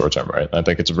long-term for the short-term, right? And I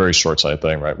think it's a very short-sighted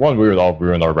thing, right? One, we would all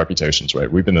ruin our reputations,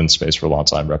 right? We've been in space for a long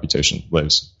time. Reputation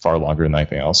lives far longer than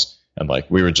anything else. And like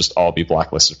we would just all be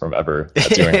blacklisted from ever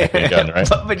doing anything again, right?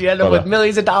 but you end up with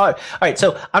millions of dollars. All right,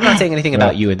 so I'm not saying anything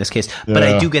about you in this case, but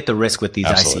I do get the risk with these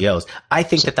ICOs. I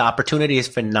think that the opportunity is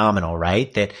phenomenal,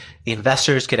 right? That the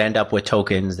investors could end up with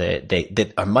tokens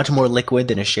that are much more liquid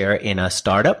than a share in a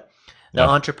startup. The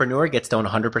entrepreneur gets to own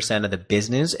 100% of the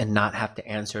business and not have to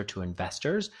answer to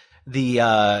investors.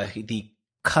 The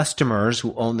customers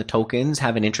who own the tokens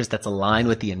have an interest that's aligned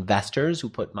with the investors who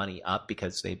put money up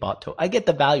because they bought I get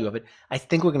the value of it. I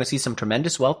think we're going to see some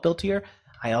tremendous wealth built here.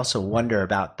 I also wonder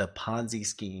about the Ponzi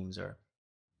schemes, or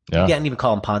you can't even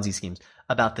call them Ponzi schemes,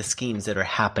 about the schemes that are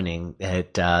happening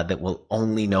that we'll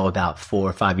only know about 4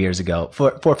 or 5 years ago,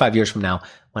 4 or 5 years from now,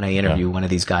 when I interview one of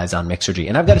these guys on Mixergy.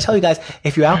 And I've got to tell you guys,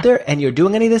 if you're out there and you're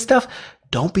doing any of this stuff,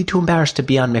 don't be too embarrassed to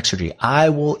be on Mixergy. I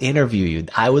will interview you.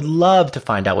 I would love to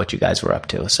find out what you guys were up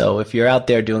to. So if you're out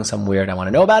there doing something weird, I want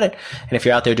to know about it. And if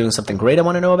you're out there doing something great, I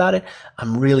want to know about it.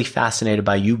 I'm really fascinated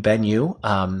by you, Ben Yu.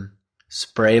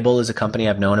 Sprayable is a company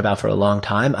I've known about for a long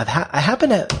time. I happen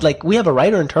to, like, we have a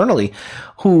writer internally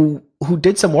who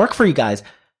did some work for you guys.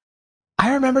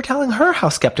 I remember telling her how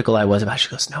skeptical I was about it. She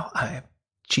goes, no,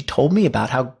 she told me about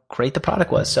how great the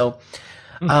product was. So,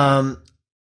 I'm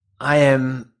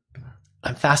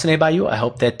fascinated by you. I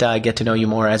hope that I get to know you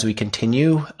more as you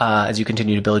continue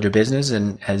to build your business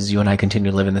and as you and I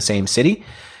continue to live in the same city.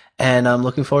 And I'm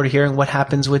looking forward to hearing what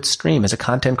happens with Stream. As a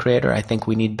content creator, I think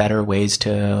we need better ways to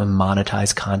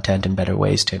monetize content and better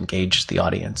ways to engage the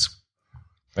audience.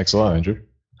 Thanks a lot, Andrew.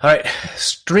 All right.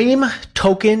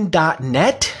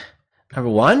 Streamtoken.net. Number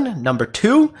 1. Number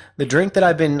 2, the drink that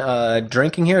I've been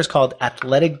drinking here is called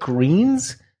Athletic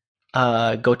Greens.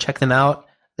 Go check them out.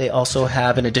 They also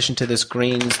have, in addition to this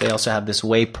greens, they also have this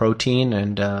whey protein.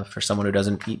 And for someone who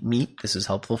doesn't eat meat, this is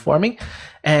helpful for me.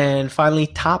 And finally,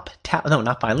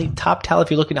 Toptal if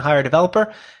you're looking to hire a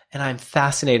developer. And I'm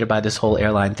fascinated by this whole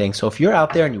airline thing. So if you're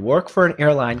out there and you work for an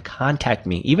airline, contact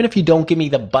me. Even if you don't give me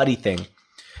the buddy thing.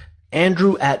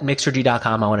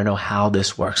 Andrew@Mixergy.com. I want to know how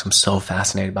this works. I'm so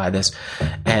fascinated by this.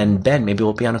 And Ben, maybe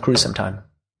we'll be on a cruise sometime.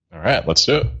 All right, let's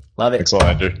do it. Love it. Thanks a lot,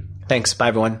 Andrew. Thanks. Bye,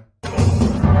 everyone.